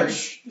pretty fingers,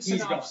 much the he's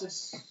gone.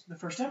 synopsis, the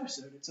first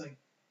episode. It's like,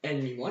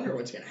 And you wonder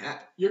what's going to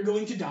happen. you're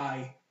going to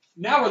die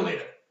now or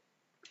later.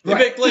 They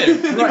pick later.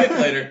 They pick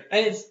later.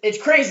 And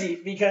it's crazy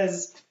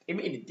because they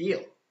made a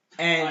deal.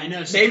 And I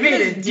know. they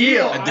made a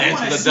deal. A dance I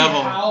wanna with the see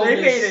devil. how They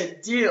this- made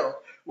a deal. So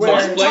Where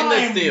explain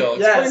this time- deal.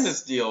 Yes. Explain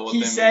this deal. What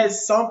he they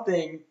says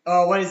something.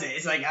 Oh, what is it?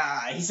 It's like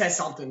he says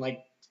something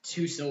like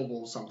 2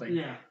 syllables something.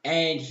 Yeah.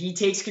 And he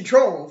takes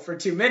control for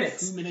 2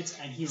 minutes. 2 minutes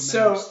and he remembers.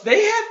 So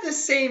they have the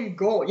same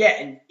goal. Yeah,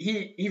 and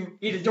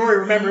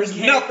Itadori remembers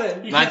He nothing.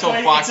 can't Nine till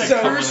play- Fox it's is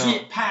a coming curse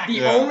out. pack. The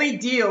Yeah.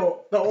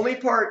 only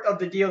part of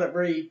the deal that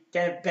really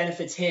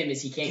benefits him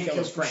is he can't kill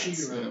his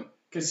friends. Yeah.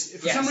 Because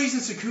for Yes. some reason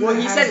Sukuna Well,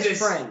 he has said his this...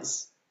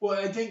 friends. Well,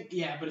 I think,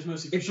 yeah, but it's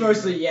mostly It's Fushiguro.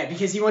 mostly, yeah,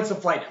 because he wants to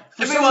fight him.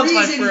 For some Everyone's my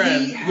reason,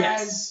 friend. he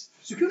has...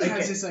 Sukuna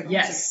has this, like,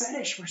 Yes. almost, like,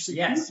 fetish for Sukuna.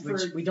 Yes,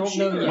 which for we don't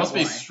know Fushiguro. It yet. must be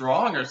Why?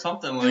 strong or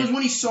something. It was Like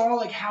when he saw,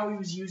 like, how he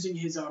was using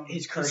his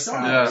curse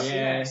summons. powers.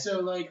 Yeah. So,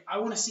 like, I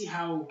want to see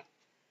how...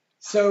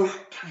 So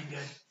Kind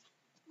of.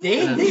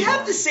 they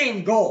have the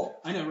same goal.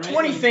 I know, right?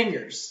 20 Like,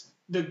 fingers.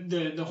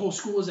 The whole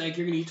school is like,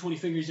 you're going to eat 20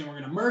 fingers and we're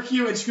going to murk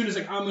you. And Sukuna's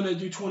like, I'm going to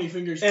do 20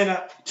 fingers.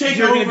 And Take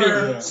you're gonna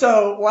over. be-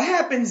 So what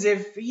happens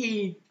if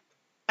he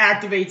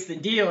activates the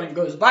deal and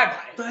goes bye-bye?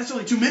 But that's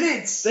only 2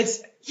 minutes.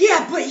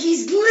 Yeah, but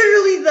he's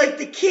literally like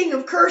the king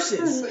of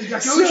curses. You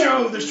got So-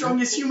 Gojo, the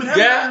strongest human ever.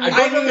 yeah, I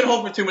Gojo mean- can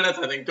hold for 2 minutes.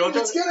 I think Gojo.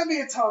 It's going to be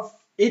a tough...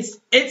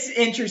 It's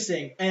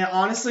interesting. And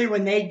honestly,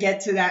 when they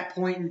get to that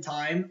point in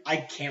time, I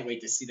can't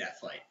wait to see that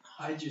fight.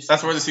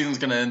 That's where the season's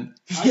gonna end.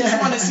 I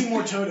just want to see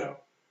more Toto.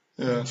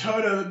 Yeah.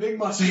 Toto, the big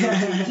muscular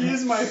dude. He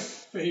is my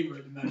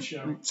favorite in that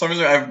show. For some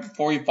reason,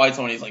 before he fights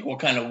someone, he's like, "What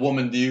kind of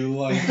woman do you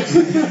like?"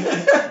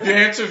 Your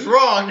answer's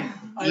wrong.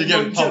 I You get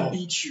want to pummeled.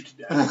 beat you to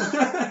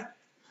death.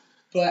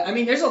 But I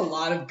mean, there's a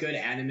lot of good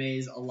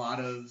animes, a lot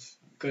of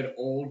good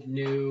old,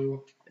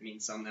 new. I mean,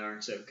 some that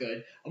aren't so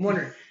good. I'm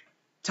wondering,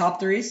 top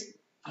threes?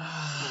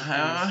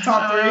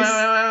 Top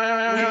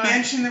We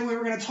mentioned that we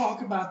were going to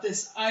talk about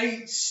this.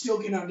 I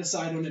still cannot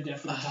decide on a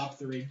definite top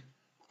 3.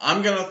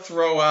 I'm gonna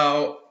throw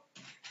out.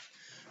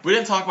 We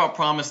didn't talk about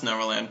Promised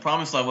Neverland.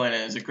 Promised Neverland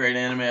is a great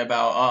anime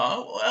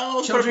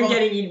about Children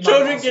getting eaten by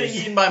children monsters. getting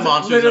eaten by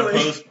monsters in a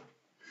Literally.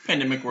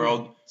 post-pandemic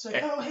world. It's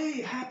like, oh,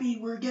 hey, happy,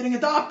 we're getting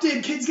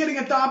adopted. Kids getting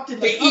adopted.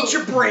 They Like, eat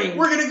your brain.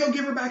 We're going to go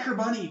give her back her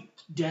bunny.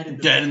 Dead in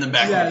the Dead in the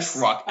back Yes,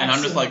 of a truck, and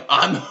I'm just absolutely. like,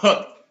 I'm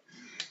hooked.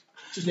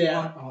 Just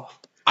Yeah. walk off.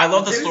 I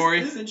love the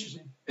story. This is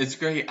interesting. It's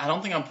great. I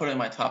don't think I'm putting it in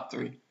my top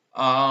 3.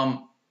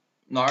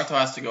 Naruto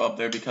has to go up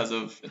there because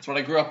of it's what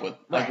I grew up with.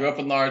 Right. I grew up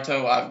with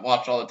Naruto. I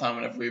watched all the time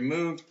whenever we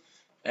moved.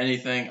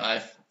 Anything, I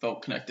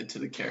felt connected to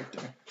the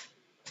character.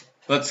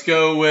 Let's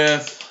go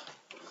with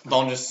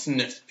Dalton just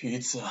sniffed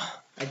pizza.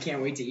 I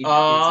can't wait to eat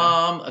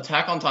that pizza.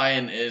 Attack on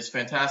Titan is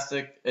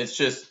fantastic. It's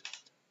just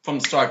from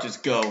the start,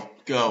 just go,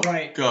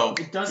 Right. go,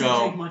 It doesn't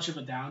go. take much of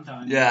a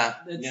downtime. Yeah.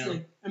 It's Yeah.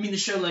 like, I mean, the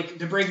show, like,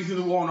 they're breaking through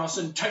the wall and all of a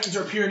sudden Titans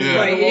are appearing Yeah. in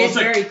Right, the it wall. is It's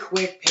like, very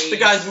quick paced. The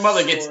guy's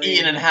mother gets story.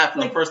 eaten in half in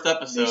the Like, first they're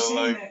episode. saying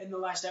Like, that in the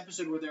last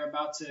episode where they're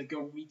about to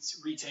go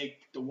retake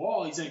the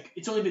wall. He's like,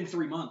 it's only been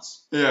 3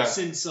 months yeah,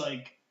 since,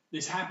 like,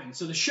 this happened.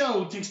 So the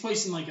show takes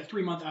place in, like, a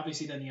 3-month,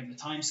 obviously then you have the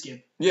time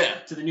skip yeah.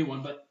 to the new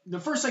one. But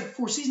the first, like,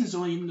 4 seasons is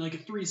only in, like, a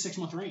 3 to 6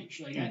 month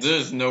range. Like, it's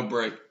There's no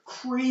break.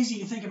 crazy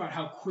to think about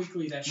how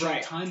quickly that show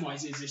Right.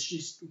 time-wise is. It's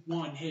just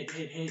one hit.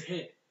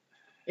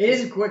 It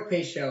is a quick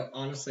paced show.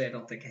 Honestly, I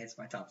don't think it hits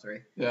my top 3.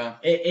 Yeah.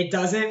 It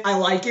doesn't. I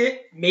like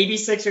it. Maybe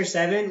 6 or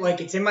 7.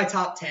 Like, it's in my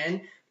top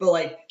 10. But,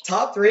 like,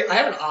 top 3, I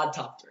have an odd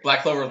top 3.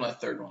 Black Clover is my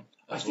third one.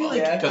 I As feel well. like,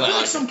 Yeah. I feel Because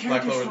like some Black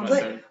characters Clover is from my But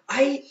third.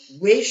 I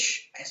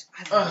wish...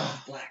 I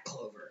love Black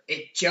Clover.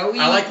 Joey...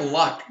 I like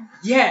Luck.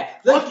 Yeah.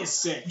 Like, Luck is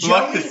sick.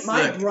 Luck Joey, is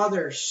my sick.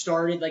 brother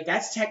started, like,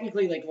 that's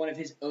technically, like, one of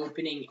his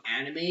opening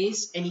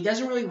animes, and he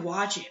doesn't really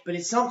watch it, but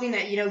it's something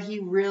that, you know, he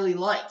really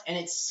liked, and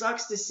it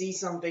sucks to see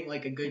something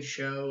like a good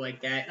show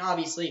like that, and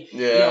obviously,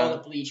 you know, all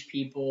the Bleach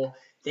people,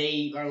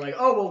 they are like,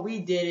 oh, well, we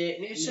did it,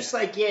 and it's just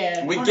like,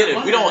 yeah. We Hunter get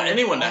it. We don't want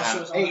anyone to also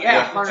have is it. on Hey,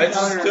 yeah, hiatus. Hunter It's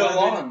Hunter still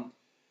Hunter. on.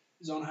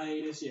 Is on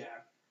hiatus, yeah.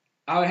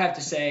 I would have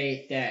to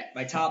say that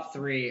my top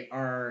 3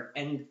 are,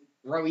 and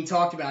we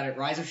talked about it,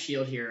 Rise of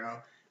Shield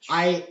Hero.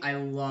 I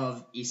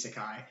love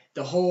Isekai.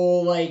 The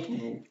whole like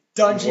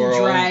Dungeon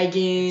World.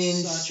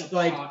 Dragons, Such a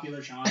like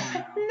popular genre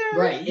now.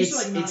 right. It used to,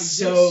 like, not It's exist.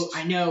 so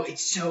I know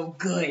it's so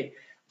good.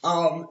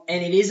 And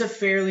it is a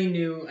fairly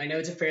new. I know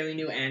it's a fairly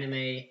new anime,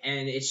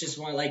 and it's just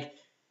one like.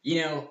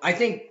 I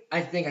think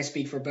I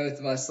speak for both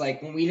of us.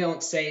 Like when we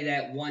don't say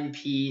that One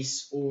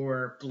Piece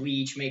or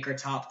Bleach make our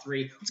top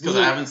 3, It's because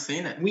I haven't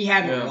seen it. we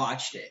haven't Yeah.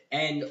 watched it,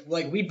 and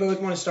like we both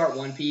want to start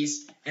One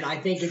Piece, and I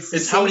think it's the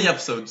It's same, how many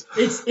episodes?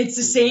 It's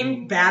the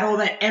same battle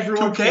that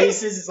everyone 2K?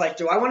 faces. It's like,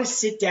 do I want to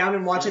sit down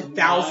and watch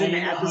 1,000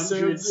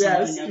 episodes?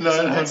 Yes.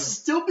 That's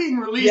still being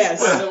released,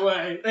 Yes. by the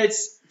way.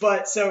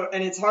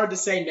 And it's hard to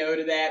say no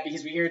to that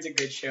because we hear it's a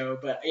good show.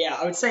 But yeah,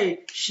 I would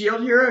say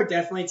Shield Hero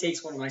definitely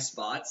takes one of my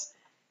spots.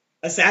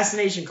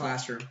 Assassination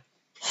Classroom,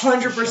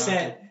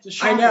 100%.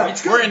 I know.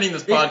 It's good. We're ending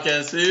this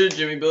podcast here.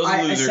 Jimmy Bill's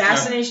a loser.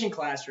 Assassination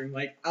Classroom,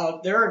 like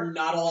there are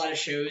not a lot of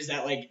shows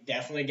that like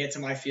definitely get to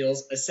my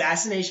feels.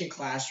 Assassination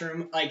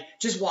Classroom, like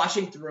just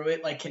watching through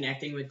it, like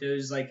connecting with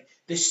those like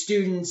the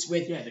students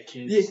with the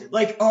kids.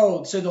 like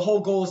so the whole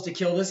goal is to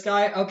kill this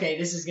guy. Okay,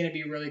 this is gonna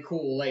be really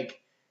cool. Like.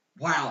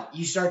 Wow,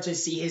 you start to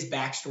see his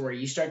backstory.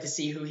 You start to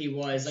see who he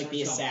was, like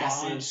the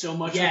assassin. So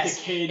much Yes,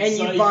 with the kids.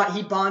 and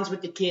he bonds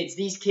with the kids.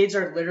 These kids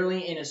are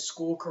literally in a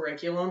school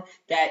curriculum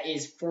that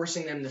is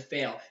forcing them to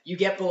fail. You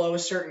get below a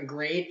certain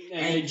grade,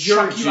 and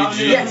you're chuck you out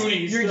into the yes,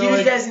 boonies. you're They're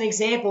used like, as an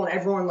example, and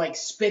everyone like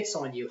spits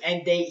on you.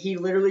 And he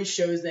literally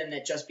shows them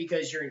that just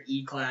because you're in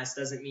E class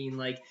doesn't mean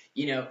like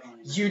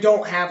you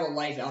don't have a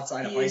life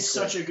outside of he high is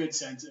school. such a good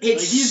sensei.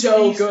 It's he's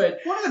so good.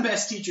 One of the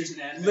best teachers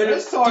in anime. Literally-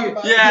 Let's talk dude,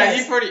 about Yeah,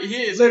 it.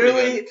 he is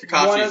literally pretty good.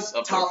 Kakashi's one of up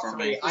there top for 3.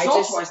 me.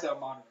 Results-wise, though,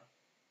 Madara.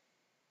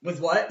 With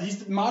what?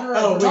 He's Madara.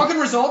 Oh, we're talking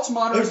results.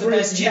 Madara's the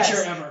best yes,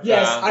 teacher ever.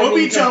 Yes, Yeah. I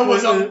think Obito that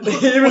was a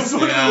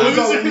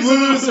loser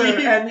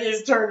losers. and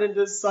is turned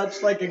into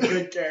such like a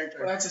good character.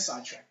 Well, that's a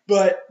sidetrack.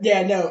 But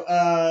yeah,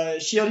 no,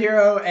 Shield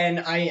Hero and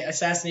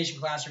Assassination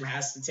Classroom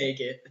has to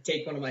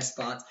take one of my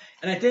spots.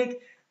 And I think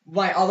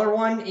my other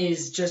one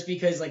is just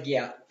because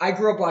I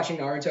grew up watching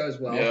Naruto as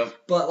well. Yeah.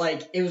 But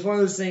like it was one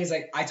of those things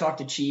like I talked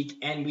to Cheek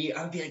and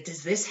I would be like,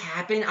 does this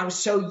happen? I was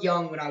so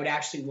young when I would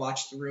actually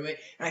watch through it,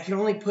 and I can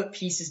only put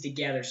pieces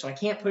together, so I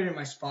can't put it in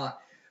my spot.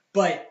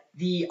 But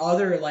the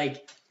other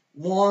like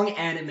long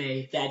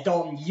anime that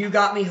Dalton, you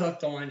got me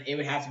hooked on, it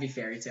would have to be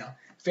Fairy Tail.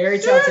 Fairy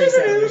Tail takes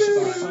that other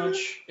spot.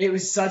 It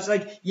was such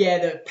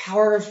the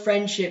power of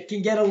friendship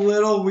can get a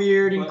little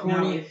weird and But no,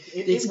 corny.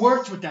 it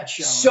worked with that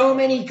show. So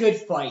many good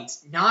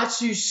fights.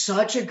 Natsu's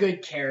such a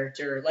good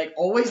character. Like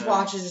always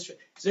watches this.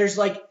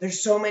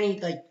 There's so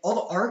many all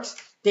the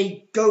arcs.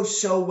 They go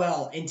so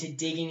well into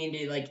digging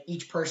into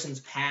each person's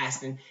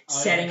past and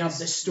setting up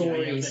the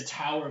stories. You have the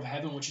Tower of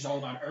Heaven, which is all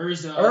about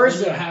Urza.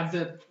 Urza. Then you have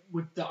the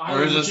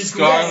island, Urza which is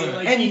Scarlet.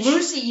 great. And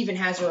Lucy even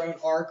has her own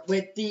arc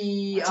with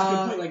the. That's a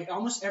good point. Like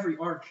almost every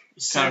arc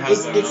is Kind of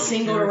has centered their it's own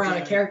singled around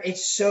a character.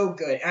 It's so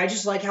good. And I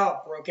just like how it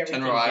broke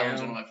everything Tenro Island's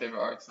down. one of my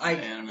favorite arcs in I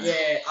the anime.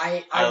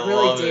 I really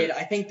love did. it.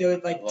 I think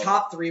those Love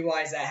top 3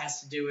 wise that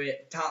has to do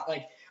it.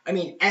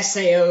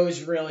 SAO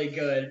is really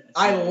good.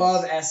 I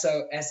love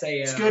SAO.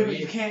 It's good, but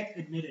you can't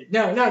admit it.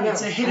 No.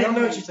 It's a hidden. I don't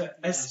know what you said.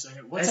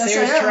 What's SAO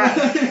is SAO?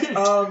 trash.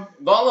 All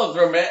loves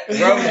romance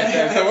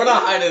there, so we're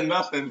not hiding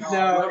nothing.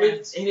 No,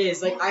 romance. it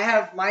is. I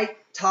have my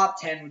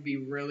top 10 would be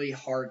really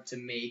hard to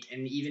make,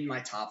 and even my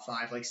top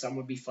 5, some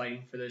would be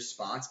fighting for those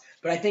spots.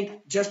 But I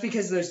think just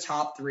because of those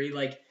top 3,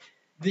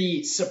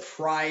 the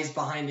surprise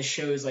behind the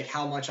shows,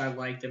 how much I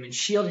like them. And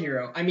Shield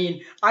Hero, I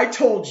mean, I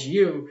told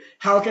you,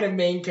 how can a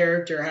main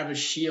character have a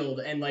shield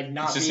and not It be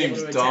just able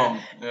seems to dumb.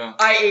 attack? Yeah.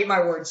 I ate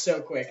my words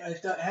so quick.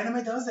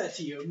 Anime does that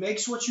to you. It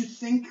makes what you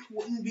think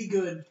wouldn't be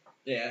good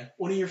Yeah.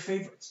 one of your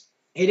favorites.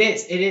 It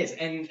is,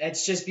 and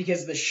it's just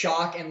because of the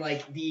shock and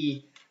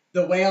the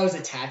way I was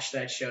attached to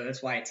that show.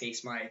 That's why it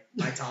takes my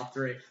top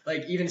 3.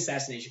 Even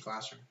Assassination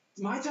Classroom.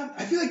 My top,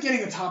 I feel like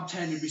getting a top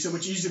 10 would be so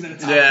much easier than a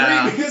top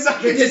 3 because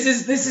But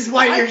this is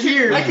why you're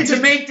here I could to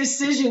just- make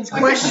decisions,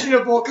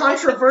 questionable,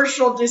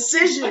 controversial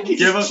decisions.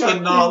 Give us the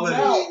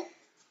knowledge.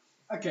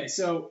 Okay,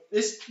 so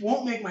this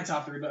won't make my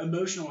top 3, but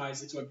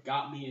emotional-wise, it's what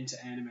got me into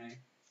anime.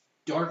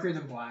 Darker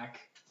Than Black.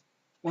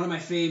 One of my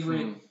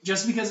favorite,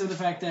 just because of the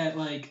fact that,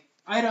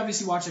 I had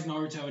obviously watched,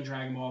 Naruto and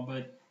Dragon Ball,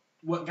 but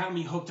what got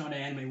me hooked on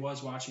anime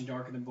was watching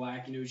Darker Than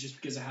Black, and it was just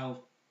because of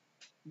how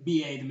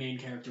BA, the main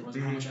character, was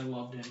and how much I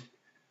loved him.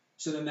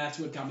 So then that's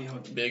what got me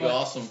hooked. Big But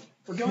awesome.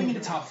 We're going into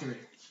top 3.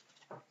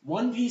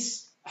 One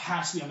Piece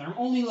has to be on there. I'm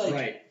only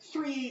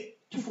 300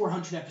 to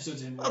 400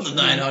 episodes in. Of the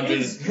 900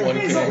 It's one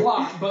a can.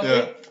 lot, but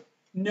Yeah.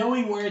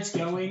 knowing where it's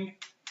going,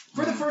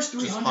 For the first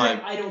Just 300,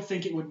 hype. I don't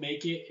think it would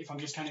make it if I'm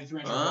just counting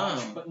 300 Oh.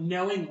 watch. But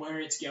knowing where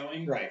it's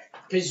going, Right.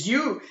 Because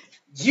you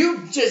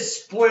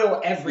just spoil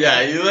everything.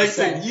 Yeah, you like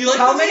yourself. to. You like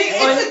How to many?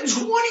 it's a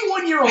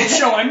 21-year-old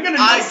show. I'm gonna.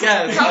 I know.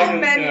 guess. How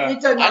many? Yeah.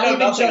 It does I not know even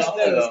nothing just of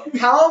it,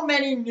 those. How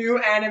many new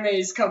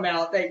animes come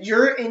out that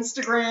your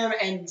Instagram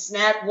and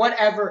Snap,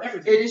 whatever,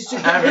 Everything. it is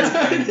just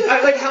Everything.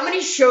 like how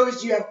many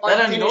shows do you have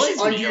That unfinished annoys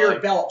me, under your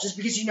like- belt just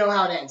because you know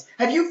how it ends?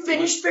 Have you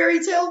finished Fairy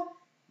Tail?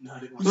 No, I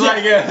didn't watch Like,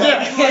 it.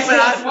 yeah.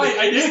 That's why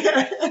I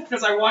did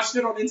because I watched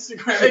it on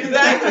Instagram.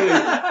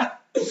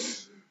 Exactly.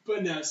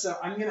 But no, so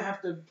I'm gonna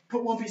have to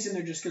put One Piece in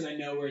there just because I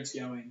know where it's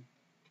going.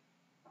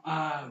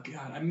 Oh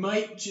God, I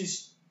might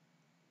just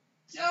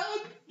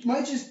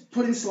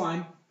put in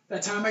slime.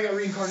 That time I got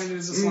reincarnated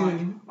as a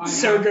slime.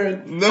 So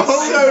good. No,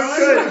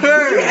 So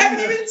good. You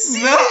haven't even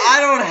seen No, it. I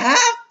don't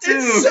have to.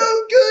 It's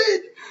so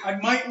good. I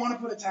might want to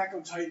put Attack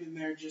on Titan in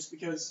there just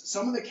because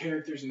some of the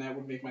characters in that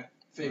would make my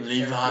favorite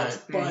Levi. characters.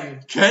 But the way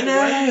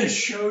Kenny. the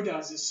show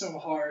does is so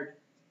hard.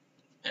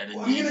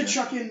 Well, I'm gonna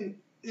chuck in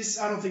this.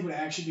 I don't think would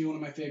actually be one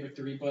of my favorite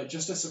 3, but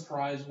just a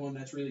surprise one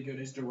that's really good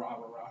is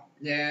Durarara.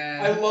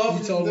 Yeah. I love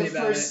you told the me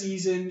about first it.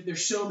 season.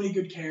 There's so many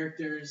good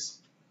characters.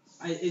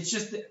 It's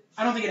just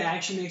I don't think it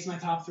actually makes my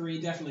top 3.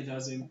 It definitely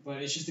doesn't,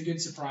 but it's just a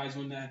good surprise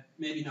one that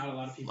maybe not a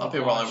lot of A people. lot of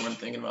have people watched. aren't even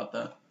thinking about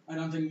that. I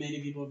don't think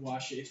many people have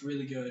watched it. It's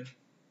really good,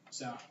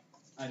 so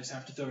I just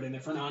have to throw it in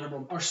there for an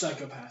honorable or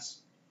Psychopaths.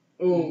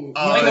 Ooh. Oh,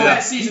 Psychopaths yeah.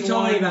 season You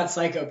told me 1, about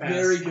Psychopaths.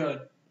 very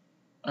good.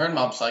 I heard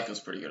Mob Psycho's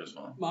pretty good as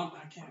well. Mom,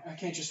 I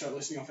can't just start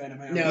listening off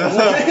anime. No,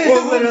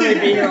 we'll literally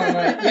be here all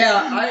night. Yeah,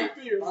 I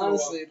Be here for a while.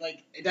 honestly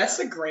like that's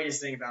the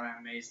greatest thing about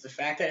anime is the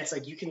fact that it's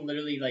like you can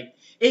literally like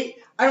it.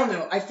 I don't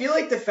know. I feel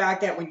like the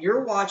fact that when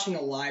you're watching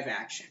a live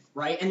action,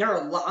 right? And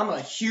I'm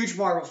a huge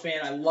Marvel fan.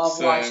 I love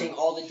Same. watching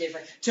all the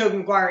different Tobey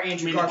Maguire, I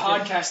Andrew mean, the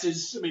Garfield. podcast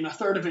is. I mean, a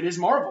third of it is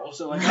Marvel,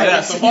 so like.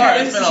 Yeah, so far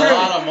it's been a true.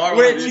 lot of Marvel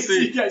Which- and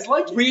You DC. guys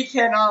like it? We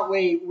cannot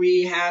wait.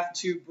 We have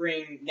to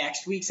bring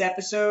next week's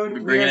episode. We're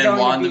We bringing are in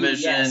going to be-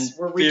 WandaVision, yes,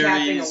 we're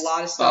recapping theories, a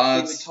lot of stuff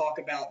we would thoughts. talk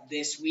about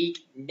this week,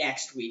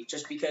 next week,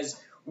 just because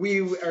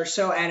we are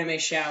so anime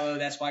shallow.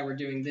 That's why we're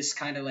doing this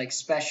kind of like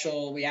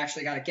special. We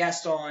actually got a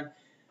guest on.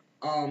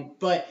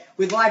 But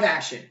with live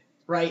action,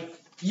 right?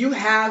 You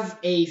have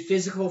a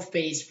physical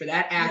face for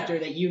that actor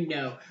that you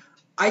know.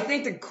 I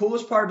think the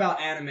coolest part about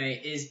anime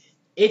is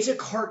it's a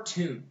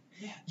cartoon.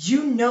 Yeah.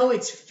 You know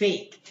it's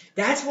fake.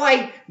 That's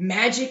why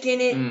magic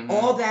in it, Mhm.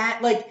 all that,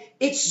 like,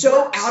 it's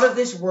so Works. out of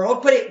this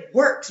world, but it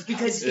works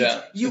because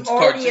Yeah, you it's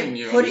already cartoon,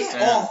 you have put it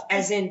understand. off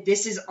as in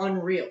this is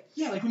unreal.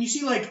 Yeah, like when you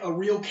see like a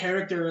real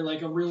character,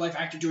 like a real life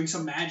actor doing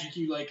some magic,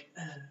 you like.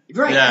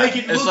 Right. Yeah, Like, it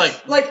it's looks-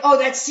 like Like, oh,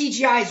 that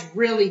CGI is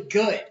really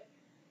good.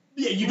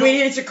 Yeah, you When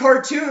don't. it's a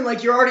cartoon,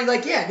 like, you're already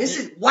like, yeah, this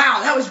is,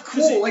 wow, that was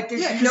cool. Like, this,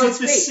 Yeah, you know it's it's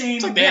the fake. same.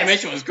 it's like the Yes.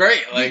 animation was great.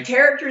 The Like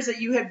characters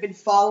that you have been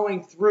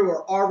following through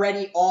are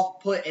already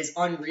off-put as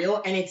unreal,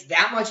 and it's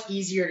that much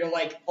easier to,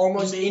 like,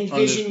 almost Make-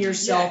 envision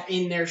yourself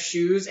in their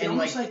shoes It and,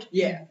 almost like, like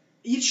yeah.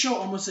 each show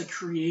almost like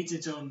creates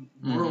its own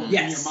world in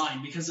Yes. your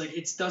mind because like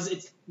it's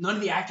none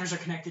of the actors are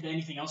connected to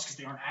anything else because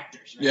they aren't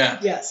actors. Right? yeah,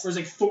 Yes. Whereas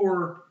like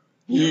Thor,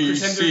 You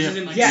Chris Hemsworth see is him-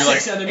 in like Yes,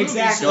 six you're other like- movies.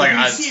 exactly. So like, You're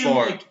you like, see it's him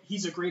Thor. like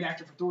he's a great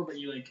actor for Thor, but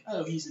you're like,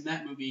 oh, he's in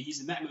that movie.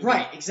 He's in that movie.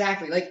 Right,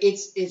 exactly. Like,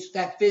 it's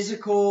that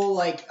physical,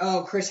 like,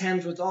 oh, Chris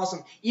Hemsworth's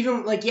awesome.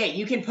 Even, like, yeah,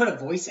 you can put a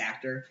voice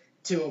actor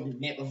to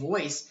a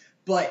voice,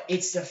 but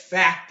it's the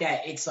fact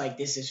that it's like,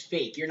 this is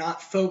fake. You're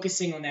not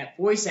focusing on that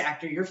voice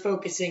actor. You're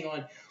focusing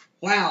on,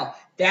 wow,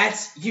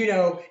 that's, you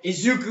know,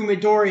 Izuku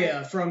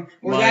Midoriya from,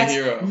 or My that's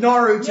Hero.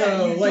 Naruto.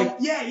 Yeah, you like,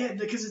 don't- yeah,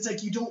 because it's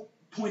like you don't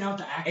point out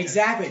the actor.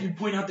 Exactly. You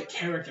point out the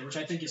character, which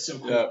I think is so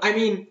cool. Yeah. I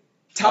mean,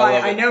 I Ty,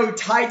 love I it. know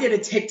Ty did a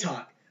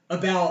TikTok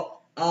about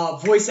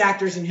voice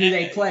actors and who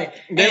they play.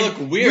 They And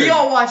look weird. We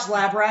all watch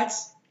Lab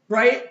Rats,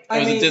 right? it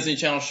was a Disney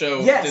Channel show,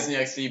 Yes. Disney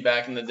XD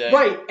back in the day.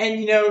 Right, and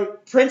you know,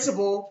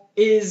 Principal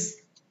is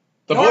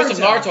The voice of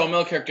Naruto. Naruto, a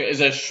male character,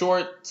 is a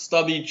short,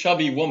 stubby,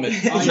 chubby woman.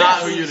 Oh, Not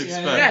yes. who you'd Yeah,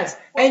 expect. yeah. yes,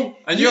 and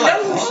And you you're know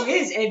like, who huh? she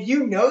is, and if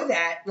you know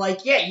that,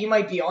 like, yeah, you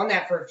might be on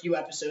that for a few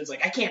episodes,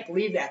 like, I can't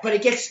believe that, but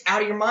it gets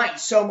out of your mind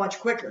so much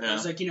quicker. Yeah.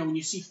 It's like, you know, when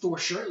you see Thor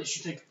shirtless,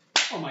 you think,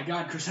 oh my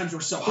god, Chris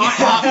Hemsworth's so Hot,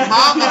 hot.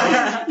 hot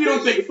mama. You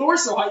don't think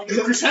Thor's so hot, you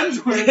think Chris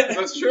Hemsworth.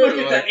 That's true. Look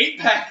at that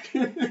 8-pack.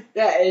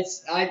 Yeah,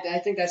 I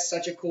think that's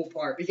such a cool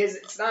part because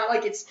it's not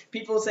like it's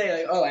people say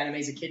like, oh,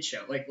 anime's a kid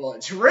show. Like, well,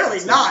 it's really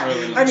It's not.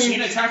 really I not. mean,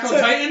 Seen Attack on to-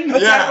 Titan?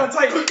 Attack Yeah. on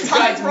Titan. This Ty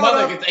guy's brought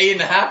mother up- gets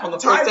 8.5 on the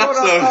Ty first brought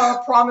episode.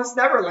 up Promised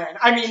Neverland.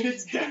 I mean,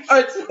 It's dead.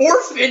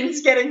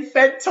 orphans getting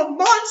fed to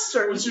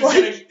monsters. Which was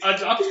Like, getting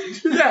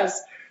adopted.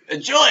 yes,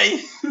 Enjoy!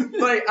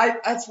 but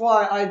that's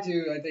why I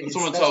do. I think That's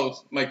what I'm that's- telling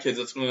my kids.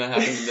 That's going to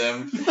happen to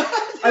them.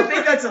 I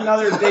think that's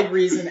another big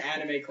reason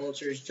anime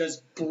culture is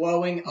just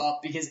blowing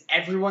up because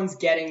everyone's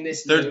getting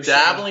this. They're notion.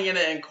 dabbling in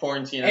it in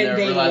quarantine, and, And they're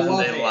they realizing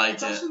love they it. like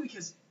It's it. also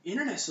because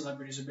internet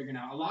celebrities are bigger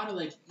now. A lot of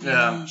like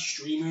Yeah.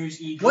 streamers,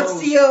 What's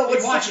girls, the they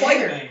what's the watch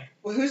fighter? anime.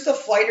 Well, who's the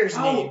fighter's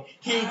name?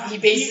 He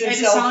bases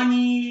himself.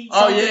 Edisani, Oh,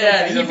 something yeah, like yeah,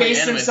 that. he He does, like,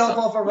 based anime himself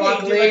stuff. off of Yeah,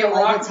 Rock he did, Lee like a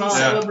all Rock the time. Lee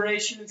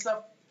celebration and stuff.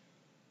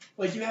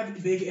 like you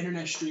have big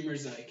internet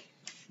streamers like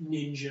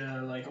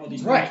Ninja, like all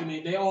these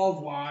Right. they all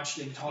have watched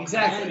and talk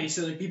about anime,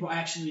 so like people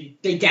actually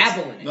They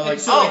dabble in it. They're like,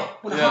 so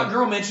like, when a yeah. hot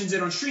girl mentions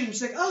it on stream,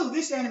 she's like, oh,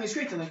 this anime is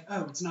great. They're like,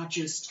 oh, it's not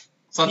just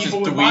It's not just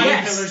people with dweebs. body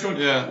Yes. pillars going,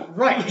 Yeah.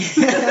 Right.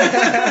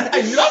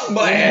 I love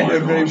my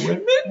anime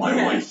women. my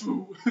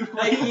waifu.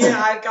 Like,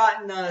 yeah, I've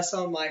gotten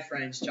some of my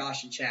friends,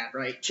 Josh and Chad,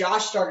 right?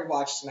 Josh started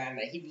watching some anime.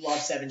 He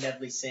loved Seven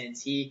Deadly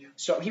Sins. He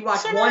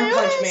watched One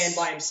Punch Man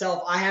by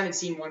himself. I haven't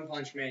seen One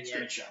Punch Man yet.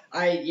 Great show.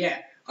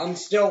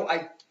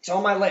 It's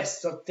on my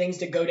list, so things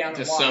to go down and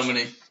Just watch. so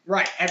many.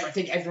 Right, I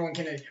think everyone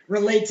can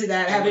relate to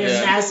that, having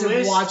Yeah. a massive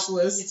List. watch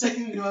list. It's like,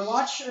 do I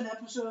watch an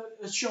episode,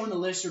 a show on the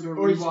list, or do I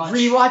Or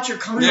rewatch? your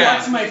current Yeah,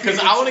 That's my because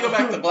favorite I want to go show.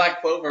 back to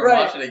Black Clover and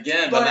Right. watch it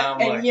again, but now I'm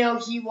and like, you know,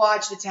 he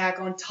watched Attack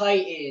on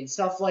Titan,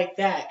 stuff like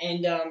that.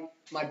 And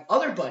my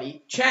other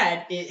buddy,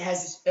 Chad, it's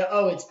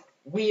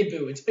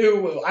Weeaboo, it's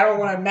Uwu. I don't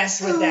want to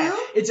mess with that.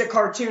 It's a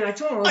cartoon. I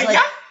told him, I was like,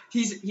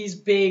 he's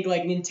big,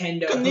 like,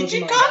 Nintendo,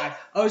 Pokemon guy.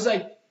 I was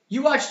like,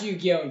 you watched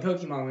Yu-Gi-Oh! And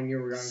Pokemon when you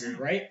were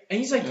younger, right? And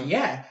he's like,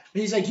 yeah.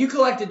 And he's like, you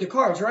collected the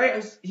cards,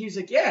 right? He was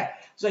like, yeah.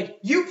 He's like,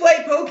 you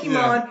play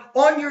Pokemon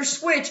on your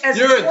Switch as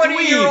You're a a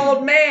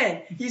 20-year-old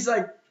man. He's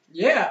like,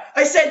 yeah.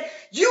 I said,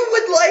 you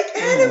would like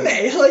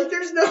anime. Like,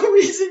 there's no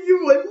reason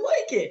you wouldn't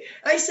like it.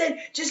 I said,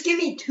 just give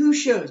me 2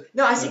 shows.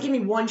 No, I said, give me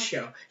 1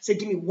 show. I said,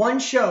 give me 1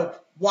 show,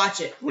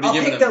 watch it. What are you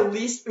I'll giving pick him? the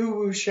least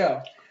uwu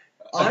show.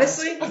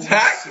 Honestly,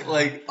 Attack?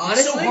 Like, It's so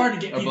honestly, hard to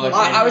get I people. like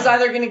I was into-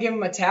 either going to give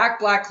him Attack,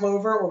 Black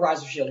Clover, or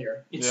Rise of Shield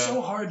Hero. It's Yeah.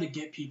 so hard to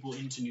get people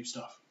into new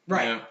stuff.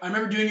 Right. Yeah. I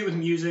remember doing it with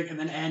music and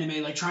then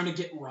anime, like trying to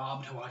get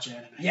Rob to watch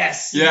anime.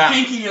 Yes. Yeah.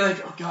 Thinking you're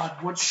like, oh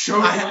god, what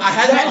show? I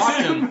had to That's talk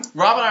to him.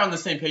 Rob and I are on the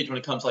same page when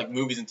it comes to like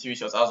movies and TV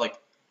shows. I was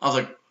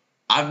like,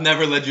 I've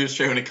never led you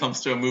astray when it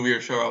comes to a movie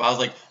or show. I was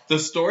like, the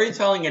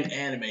storytelling in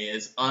anime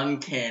is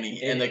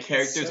uncanny, and the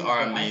characters are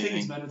I think it's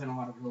amazing. better than a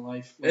lot of real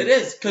life. It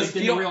is, 'cause like,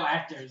 than you the don't- real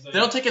actors. Like, They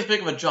don't take as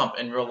big of a jump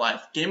in real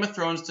life. Game of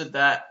Thrones did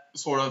that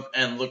sort of,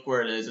 and look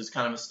where it is. It's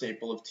kind of a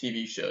staple of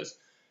TV shows.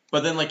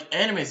 But then like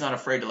anime's not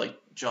afraid to like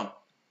jump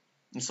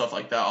and stuff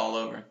like that all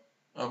over.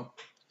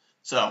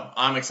 So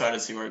I'm excited to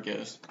see where it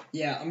goes.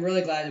 Yeah, I'm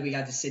really glad that we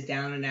got to sit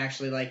down and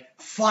actually, like,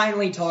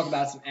 finally talk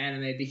about some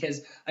anime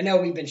because I know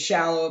we've been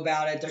shallow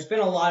about it. There's been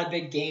a lot of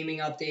big gaming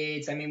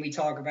updates. I mean,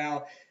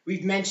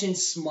 we've mentioned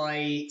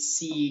Smite,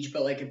 Siege,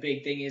 but, like, a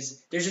big thing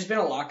is there's just been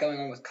a lot going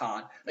on with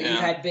COD. Like, Yeah. you've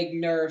had big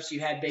nerfs,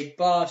 you've had big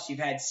buffs, you've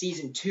had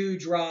Season 2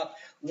 drop.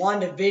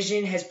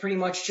 WandaVision has pretty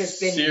much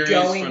just been Series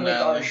going with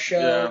finale, our show.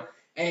 yeah.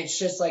 And it's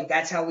just, like,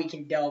 that's how we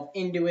can delve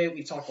into it.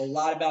 We've talked a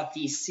lot about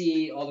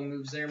DC, all the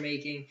moves they're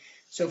making.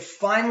 So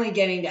finally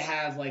getting to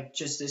have, like,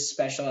 just this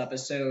special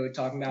episode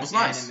talking about was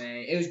nice.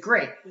 anime. It was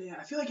great. Yeah,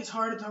 I feel like it's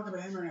hard to talk about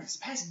anime right now because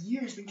the past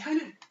year has been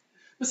kind of,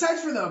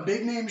 besides for the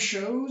big name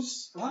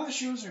shows, a lot of the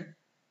shows are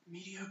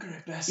mediocre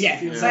at best. Yeah, it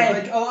feels same.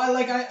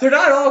 like. They're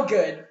not all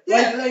good.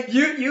 Yeah, like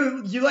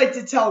you like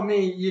to tell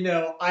me, you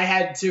know, I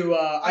had to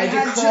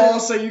had crawl to-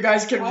 so you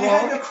guys could I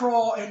had to walk.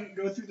 crawl and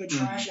go through the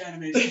trash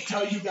animes to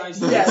tell you guys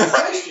the Yes.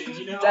 questions,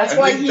 you know? That's And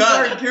why it's he's done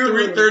our at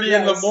guru. 3:30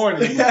 in the Yes.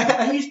 morning.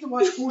 I used to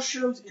watch full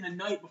shows in a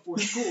night before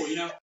school, you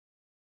know?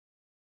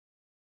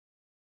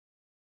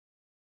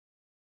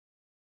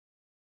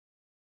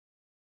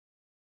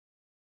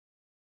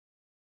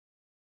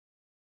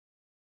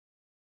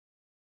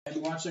 And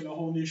watch like a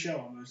whole new show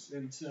almost,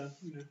 and you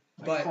know,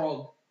 I But-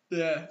 crawled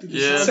Yeah. through the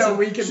Yeah. shards So of-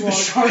 we could through walk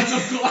the shards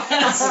of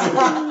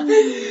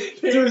glass,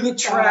 through the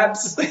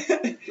traps.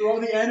 through all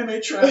the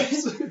anime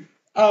traps.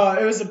 Oh,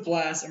 it was a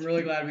blast. I'm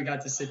really glad we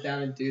got to sit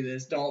down and do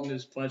this. Dalton, it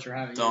was a pleasure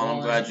having Dalton, you I'm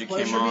on. glad you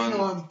Pleasure came being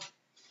on. on.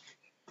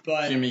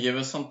 But Jimmy, give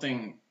us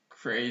something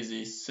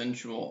crazy,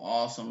 sensual,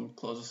 awesome.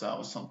 Close us out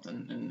with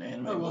something in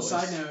anime Oh well, voice.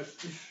 side note,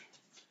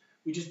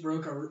 we just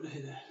broke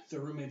the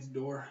roommate's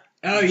door.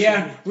 oh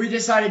yeah, we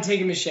decided to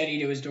take a machete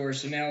to his door.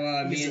 So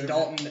now me Yes, and sir.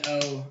 Dalton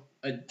owe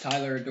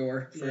Tyler a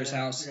door for his Yeah,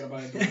 house. I gotta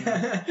buy a door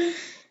now.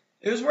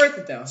 It was worth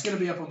it though. It's gonna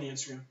be up on the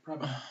Instagram,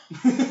 probably.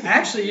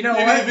 Actually, you know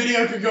Maybe what? the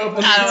video could go up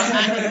on the I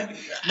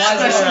Instagram. Might as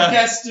Special well.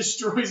 guest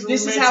destroys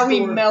This is roommate's how we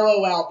door.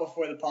 mellow out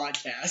before the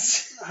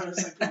podcast. I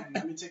was like,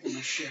 let me take a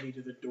machete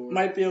to the door.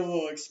 Might be a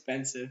little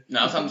expensive.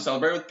 Now it's time to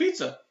celebrate with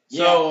pizza.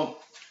 So,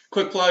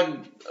 quick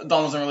plug. Dalton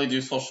doesn't really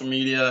do social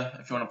media.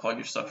 If you want to plug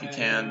your stuff, you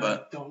can.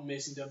 But Dalton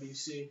Mason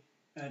WC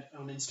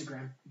on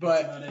Instagram.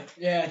 But- That's about it.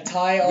 Yeah,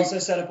 Ty also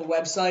set up a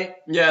website.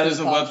 yeah, there's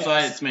a Podcast.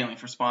 website. It's mainly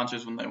for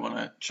sponsors when they want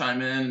to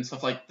chime in and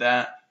stuff like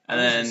that. And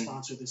We should then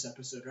sponsor this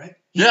episode, right?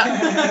 yeah,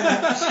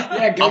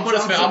 Yeah, I'll put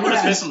his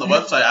face on the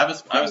website. I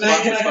was talking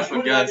to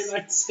special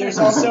guests. There's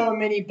also a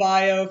mini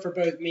bio for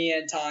both me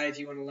and Ty if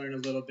you want to learn a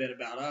little bit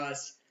about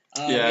us.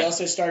 Yeah. We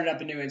also started up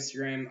a new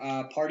Instagram,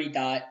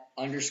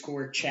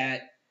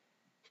 party._chat.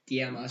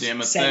 DM us.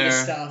 DM us Send us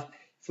there. stuff.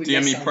 If we DM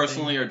miss me something.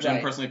 personally or Jim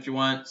Right. personally if you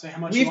want. Say how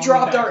much We've longer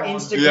dropped that our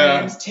goes.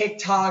 Instagrams,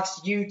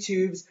 TikToks,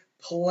 YouTubes,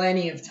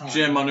 plenty of time.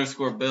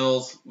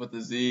 Jim_Bills with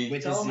a Z.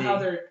 With Tell a them Z. how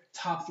their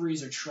top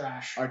threes are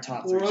trash. Our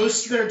top three.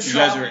 Roast their You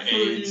guys top are AIDS.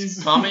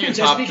 threes. Comment your Just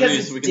top because three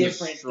it's so we can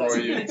different destroy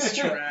doesn't you. mean it's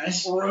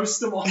trash. Roast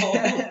them all.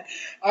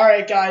 All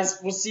right, guys.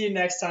 We'll see you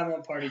next time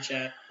on Party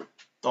Chat.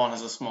 Dawn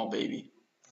is a small baby.